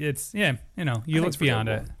it's you look beyond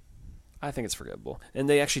it. I think it's forgettable. And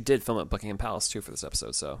they actually did film at Buckingham Palace too for this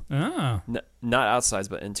episode, so not outsides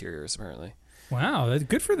but interiors apparently. Wow, that's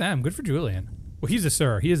good for them. Good for Julian. Well, he's a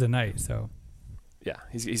sir. He is a knight, so yeah,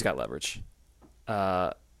 he's got leverage.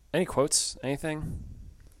 Any quotes? Anything?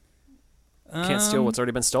 Can't steal what's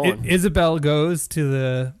already been stolen. Isabel goes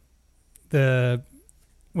to the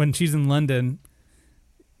when she's in London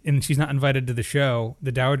and she's not invited to the show.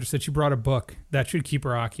 The Dowager said she brought a book that should keep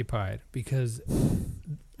her occupied, because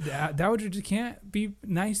the Dowager just can't be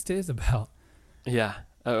nice to Isabel. Yeah.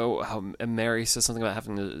 And Mary says something about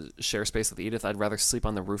having to share space with Edith. I'd rather sleep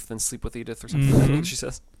on the roof than sleep with Edith, or something. That's what she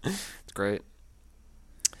says. It's great.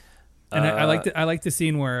 And I like the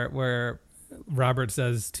scene where Robert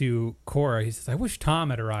says to Cora, he says, I wish Tom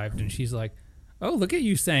had arrived. And she's like, oh, look at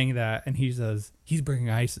you saying that. And he says, he's bringing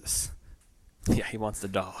ISIS. Yeah, he wants the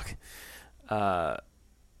dog.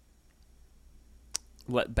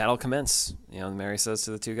 Let battle commence. Mary says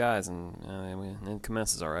to the two guys, and it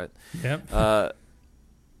commences all right. Yep.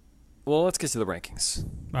 Well, let's get to the rankings.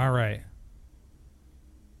 All right.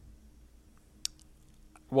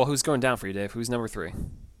 Well, who's going down for you, Dave? Who's number 3?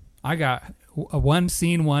 I got a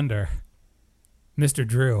one-scene wonder. Mr.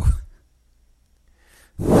 Drew.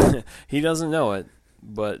 He doesn't know it,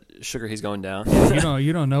 but sugar, he's going down.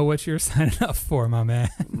 You don't know what you're signing up for, my man.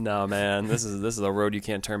 No, man, this is a road you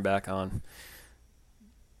can't turn back on.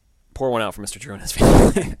 Pour one out for Mr. Drew and his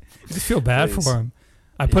family. I just feel bad for him.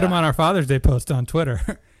 I put him on our Father's Day post on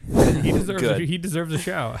Twitter. He deserves a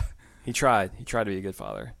shout. He tried to be a good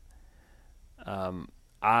father.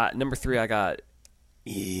 Number 3, I got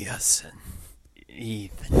Ethan.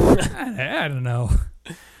 I don't know.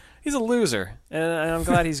 He's a loser, and I'm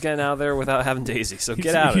glad he's getting out of there without having Daisy. So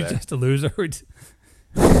get out of there. He's just a loser.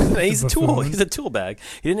 He's a tool. He's a tool bag.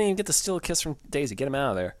 He didn't even get to steal a kiss from Daisy. Get him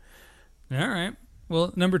out of there. All right.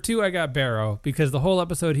 Well, number 2, I got Barrow, because the whole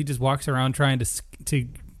episode he just walks around trying to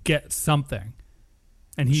get something,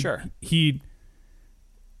 and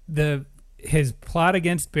his plot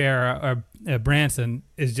against Barrow or Branson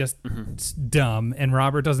is just dumb, and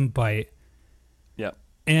Robert doesn't bite. Yep.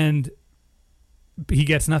 And he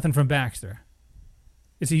gets nothing from Baxter.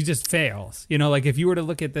 He just fails. Like if you were to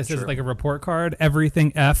look at this as like a report card,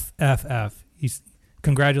 everything F.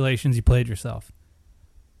 Congratulations, you played yourself.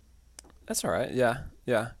 That's all right. Yeah.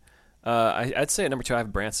 I'd say at number 2 I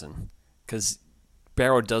have Branson, because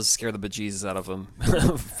Barrow does scare the bejesus out of him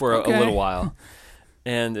for a little while.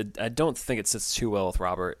 And I don't think it sits too well with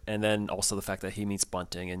Robert. And then also the fact that he meets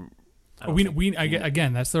Bunting, and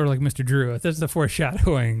again, that's sort of like Mr. Drew. That's the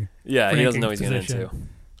foreshadowing. Yeah, he doesn't know he's getting into.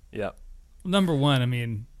 Yep. Number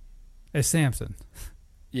 1, is Samson.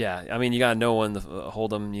 Yeah, you gotta know when to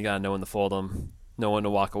hold him. You gotta know when to fold him. Know when to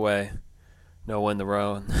walk away. Know when to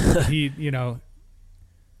row. He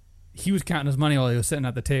was counting his money while he was sitting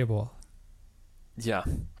at the table. Yeah,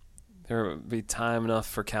 there would be time enough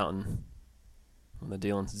for counting when the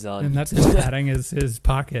dealing's done. And that's him patting his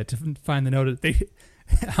pocket to find the note.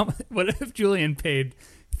 What if Julian paid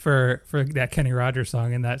for that Kenny Rogers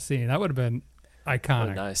song in that scene? That would have been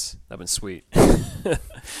iconic. Nice. That would have been sweet.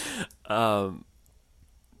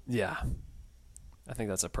 Yeah. I think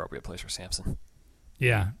that's an appropriate place for Samson.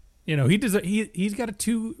 Yeah. You know, he's got a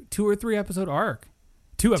two or three episode arc.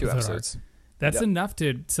 Two episodes. That's enough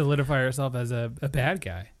to solidify herself as a bad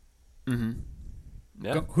guy. Mm-hmm.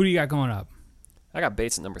 Yeah. Who do you got going up? I got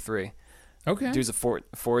Bates at number 3. Okay. Dude's a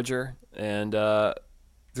forager, and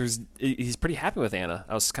he's pretty happy with Anna.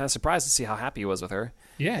 I was kind of surprised to see how happy he was with her.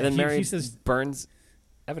 Yeah. And then Mary he says, burns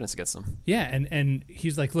evidence against him. Yeah, and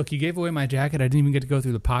he's like, look, you gave away my jacket. I didn't even get to go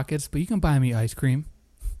through the pockets, but you can buy me ice cream.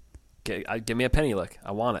 Give me a penny lick.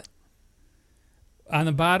 I want it. On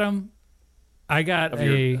the bottom, I got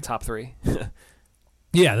your top 3.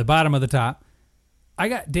 Yeah, the bottom of the top. I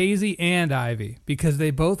got Daisy and Ivy because they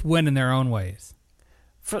both win in their own ways.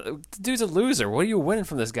 The dude's a loser. What are you winning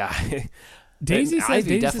from this guy? Daisy says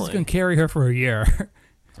Daisy's going to carry her for a year.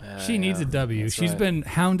 She needs a W. She's been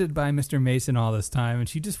hounded by Mr. Mason all this time, and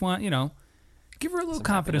she just want, give her a little some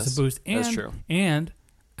confidence happiness. boost. And, That's true. And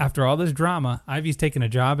after all this drama, Ivy's taking a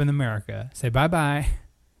job in America. Say bye-bye.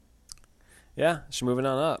 Yeah, she's moving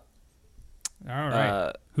on up. All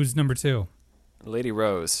right. Who's number 2? Lady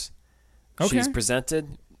Rose. Okay. She's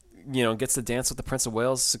presented, gets to dance with the Prince of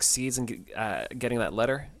Wales, succeeds in getting that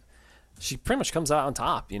letter. She pretty much comes out on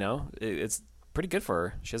top, It's pretty good for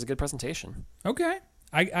her. She has a good presentation. Okay.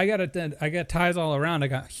 I got ties all around. I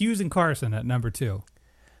got Hughes and Carson at number 2.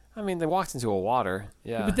 I mean, they walked into a water.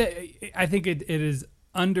 Yeah. But I think it is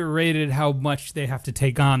underrated how much they have to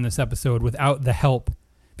take on this episode without the help.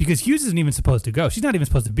 Because Hughes isn't even supposed to go. She's not even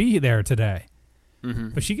supposed to be there today. Mm-hmm.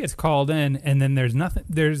 But she gets called in, and then there's nothing.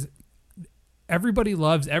 Everybody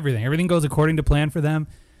loves everything. Everything goes according to plan for them.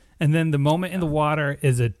 And then the moment in the water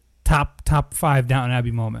is a top 5 Downton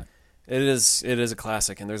Abbey moment. It is a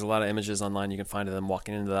classic, and there's a lot of images online you can find of them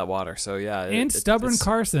walking into that water. So yeah, and stubborn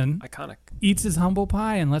Carson iconic eats his humble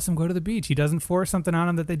pie and lets them go to the beach. He doesn't force something on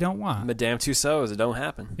them that they don't want. Madame Tussauds, it don't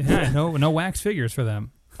happen. Yeah, no wax figures for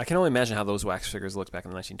them. I can only imagine how those wax figures looked back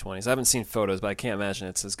in the 1920s. I haven't seen photos, but I can't imagine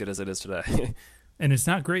it's as good as it is today. And it's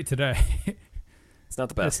not great today. It's not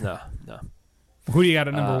the best. No. Who do you got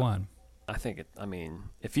at number 1? I think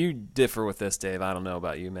if you differ with this, Dave, I don't know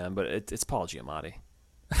about you, man, but it's Paul Giamatti.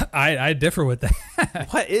 I differ with that.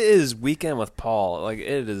 What? It is Weekend with Paul. Like,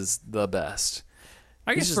 it is the best.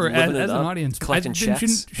 I guess as an audience, collecting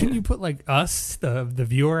checks. Shouldn't you put like us, the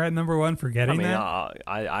viewer, at number 1 for getting that?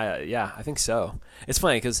 I think so. It's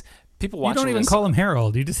funny because people watching You don't even call him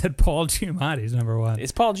Harold. You just said Paul Giamatti's number 1.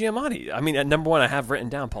 It's Paul Giamatti. I mean, at number 1, I have written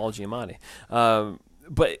down Paul Giamatti.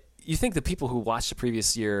 But you think the people who watched the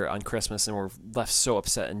previous year on Christmas and were left so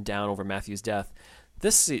upset and down over Matthew's death,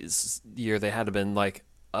 this year they had to have been like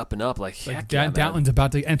up and up, like heck yeah, Downton's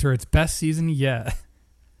about to enter its best season yet.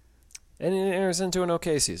 And it enters into an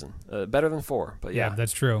okay season, better than 4. But yeah,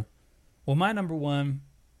 that's true. Well, my number 1,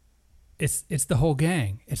 it's the whole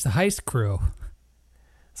gang. It's the heist crew.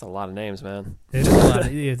 That's a lot of names, man. It is a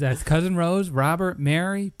lot. That's Cousin Rose, Robert,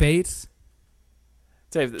 Mary, Bates,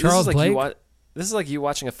 Dave. Charles Blake. This is like you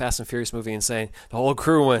watching a Fast and Furious movie and saying the whole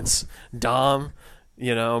crew wins. Dom,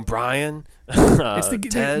 Brian,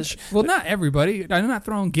 Tej. Well, not everybody. I'm not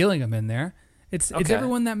throwing Gillingham in there. It's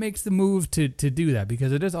everyone that makes the move to do that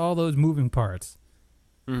because it is all those moving parts.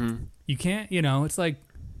 Mm-hmm. You can't, it's like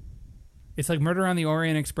Murder on the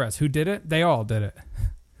Orient Express. Who did it? They all did it.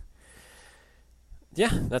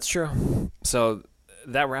 Yeah, that's true. So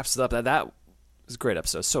that wraps it up. That was a great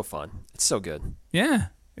episode. It's so fun. It's so good. Yeah,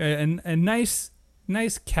 and a nice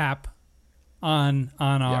cap on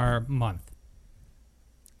our month.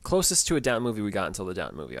 Closest to a Downton movie we got until the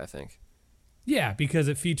Downton movie, I think. Yeah, because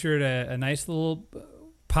it featured a nice little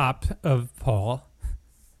pop of Paul.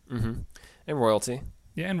 Mm-hmm. And royalty.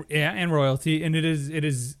 Yeah, and royalty. And it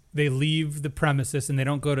is they leave the premises and they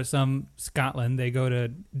don't go to some Scotland. They go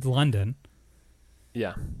to London.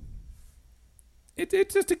 Yeah.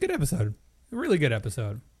 It's just a good episode. A really good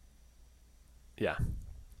episode. Yeah.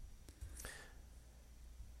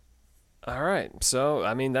 All right. So,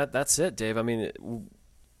 that's it, Dave.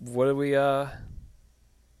 What do we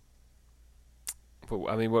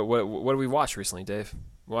what did we watch recently, Dave?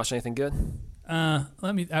 Watch anything good?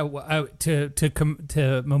 Let me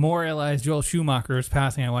to memorialize Joel Schumacher's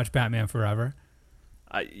passing. I watched Batman Forever.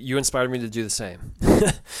 You inspired me to do the same.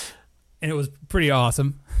 And it was pretty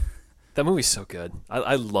awesome. That movie's so good.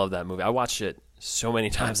 I love that movie. I watched it so many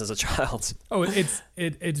times as a child. Oh,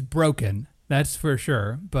 it's broken. That's for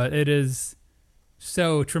sure. But it is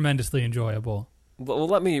so tremendously enjoyable. Well,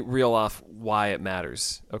 let me reel off why it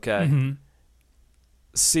matters. Okay. Mm-hmm.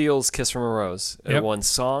 Seal's "Kiss from a Rose." It Yep. won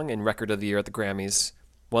Song and Record of the Year at the Grammys.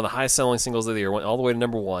 One of the highest-selling singles of the year. Went all the way to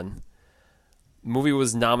number 1. The movie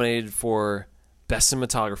was nominated for Best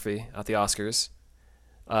Cinematography at the Oscars.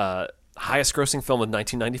 Highest-grossing film of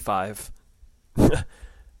 1995.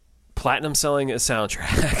 platinum selling a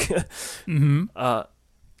soundtrack. Mm-hmm.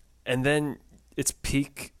 And then it's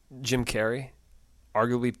peak Jim Carrey,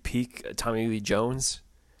 arguably peak Tommy Lee Jones.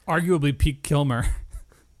 Arguably peak Kilmer.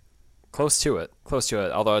 Close to it.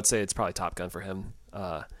 Although I'd say it's probably Top Gun for him.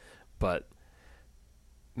 But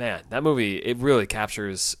man, that movie, it really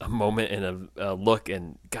captures a moment and a look,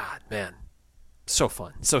 and God, man, so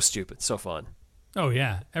fun, so stupid, so fun. Oh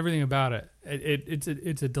yeah, everything about it. It's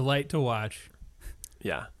a delight to watch.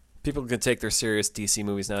 Yeah. People can take their serious DC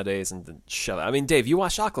movies nowadays and then shove it. I mean, Dave, you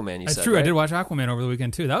watched Aquaman, That's said, true. right? I did watch Aquaman over the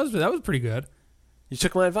weekend too. That was pretty good. You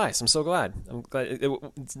took my advice. I'm so glad. I'm glad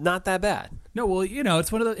it's not that bad. No, well,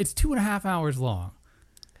 it's one of the. It's 2.5 hours long.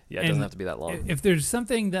 Yeah, it doesn't have to be that long. If there's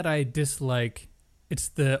something that I dislike, it's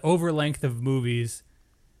the overlength of movies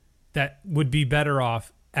that would be better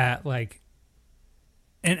off at like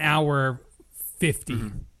an hour 50.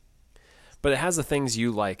 Mm-hmm. But it has the things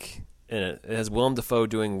you like in it. It has Willem Dafoe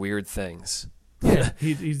doing weird things. Yeah,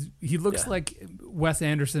 he looks like Wes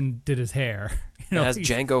Anderson did his hair. It has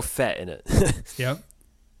Jango Fett in it. Yep.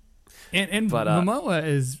 And Momoa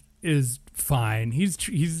is fine. He's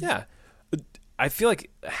yeah. I feel like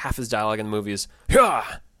half his dialogue in the movie is yeah,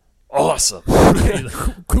 awesome.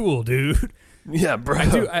 Cool, dude. Yeah, bro.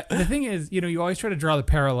 The thing is, you always try to draw the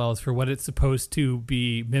parallels for what it's supposed to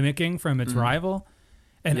be mimicking from its rival,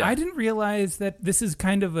 and I didn't realize that this is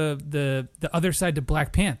kind of the other side to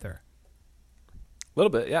Black Panther. A little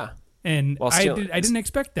bit, yeah. And I didn't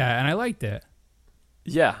expect that, and I liked it.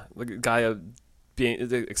 Yeah, the guy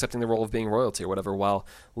accepting the role of being royalty or whatever while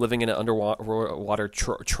living in an underwater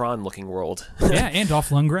Tron-looking world. Yeah, and Dolph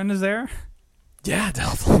Lundgren is there. Yeah,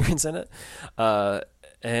 Dolph Lundgren's in it.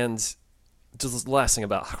 And just the last thing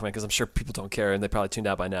about Aquaman, because I'm sure people don't care and they probably tuned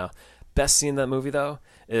out by now. Best scene in that movie, though,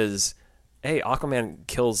 is... Hey, Aquaman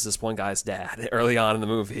kills this one guy's dad early on in the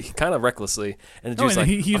movie, kind of recklessly, and the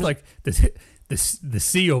dude's he's like, the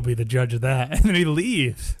sea will be the judge of that, and then he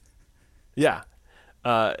leaves. Yeah,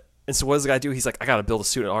 and so what does the guy do? He's like, I gotta build a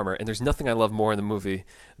suit of armor, and there's nothing I love more in the movie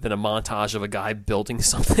than a montage of a guy building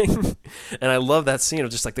something, and I love that scene of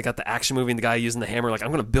just like they got the action movie and the guy using the hammer, like I'm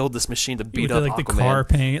gonna build this machine to beat up Aquaman. The car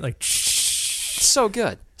paint, like so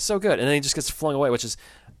good, and then he just gets flung away, which is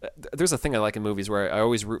there's a thing I like in movies where I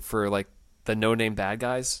always root for like the no-name bad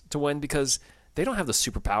guys to win because they don't have the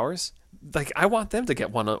superpowers. Like, I want them to get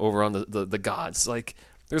one over on the gods. Like,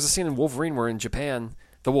 there's a scene in Wolverine where in Japan,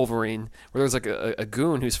 the Wolverine, where there's like a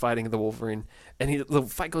goon who's fighting the Wolverine, and the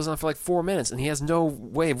fight goes on for like 4 minutes, and he has no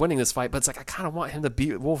way of winning this fight, but it's like, I kind of want him to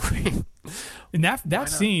beat Wolverine. And that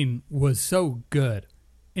scene was so good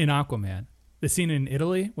in Aquaman. The scene in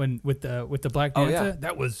Italy with the Black Manta,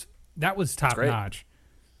 that was top notch.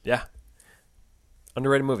 Yeah.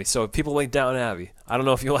 Underrated movie. So if people like Downton Abbey, I don't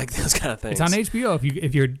know if you like those kind of things. It's on HBO.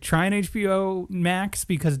 If you're trying HBO Max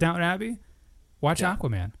because Downton Abbey, watch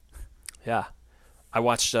Aquaman. Yeah, I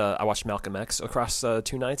watched Malcolm X across 2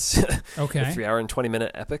 nights. Okay, a 3 hour and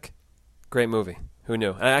 20-minute epic. Great movie. Who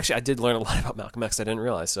knew? And I did learn a lot about Malcolm X. I didn't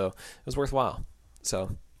realize, so it was worthwhile.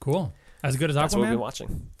 So cool. As good as Aquaman. That's what we've been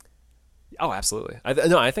watching. Oh, absolutely.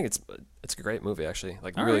 I think it's a great movie actually.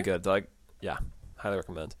 Like all really good. Like highly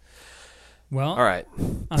recommend. Well, all right.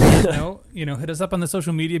 On that note, hit us up on the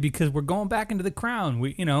social media because we're going back into The Crown.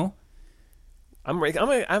 I'm ready.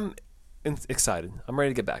 I'm excited. I'm ready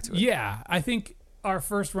to get back to it. Yeah, I think our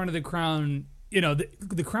first run of The Crown,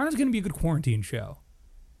 the Crown is going to be a good quarantine show.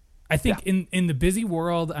 I think in the busy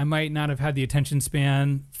world, I might not have had the attention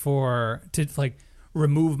span to like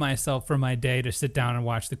remove myself from my day to sit down and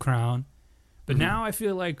watch The Crown. But now I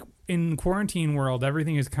feel like in quarantine world,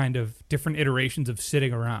 everything is kind of different iterations of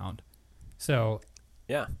sitting around. So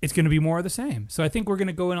it's going to be more of the same. So I think we're going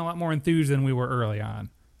to go in a lot more enthused than we were early on.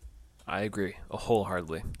 I agree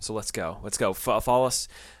wholeheartedly. So let's go. Follow us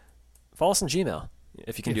on Gmail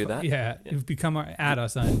if you can do that. Yeah, add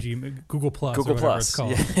us on Google Plus. Google or Plus. It's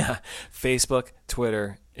called. Yeah. Facebook,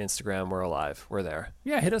 Twitter, Instagram. We're alive. We're there.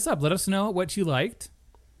 Yeah, hit us up. Let us know what you liked.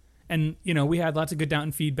 And we had lots of good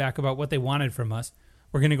Downton feedback about what they wanted from us.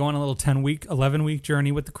 We're going to go on a little 10-week, 11-week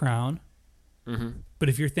journey with The Crown. Mm-hmm. But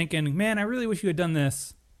if you're thinking, man, I really wish you had done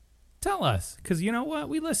this, tell us, because you know what?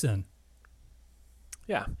 We listen.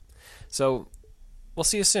 Yeah. So we'll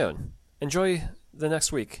see you soon. Enjoy the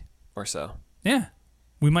next week or so. Yeah.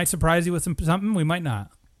 We might surprise you with something. We might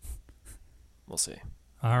not. We'll see.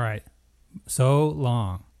 All right. So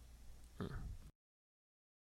long.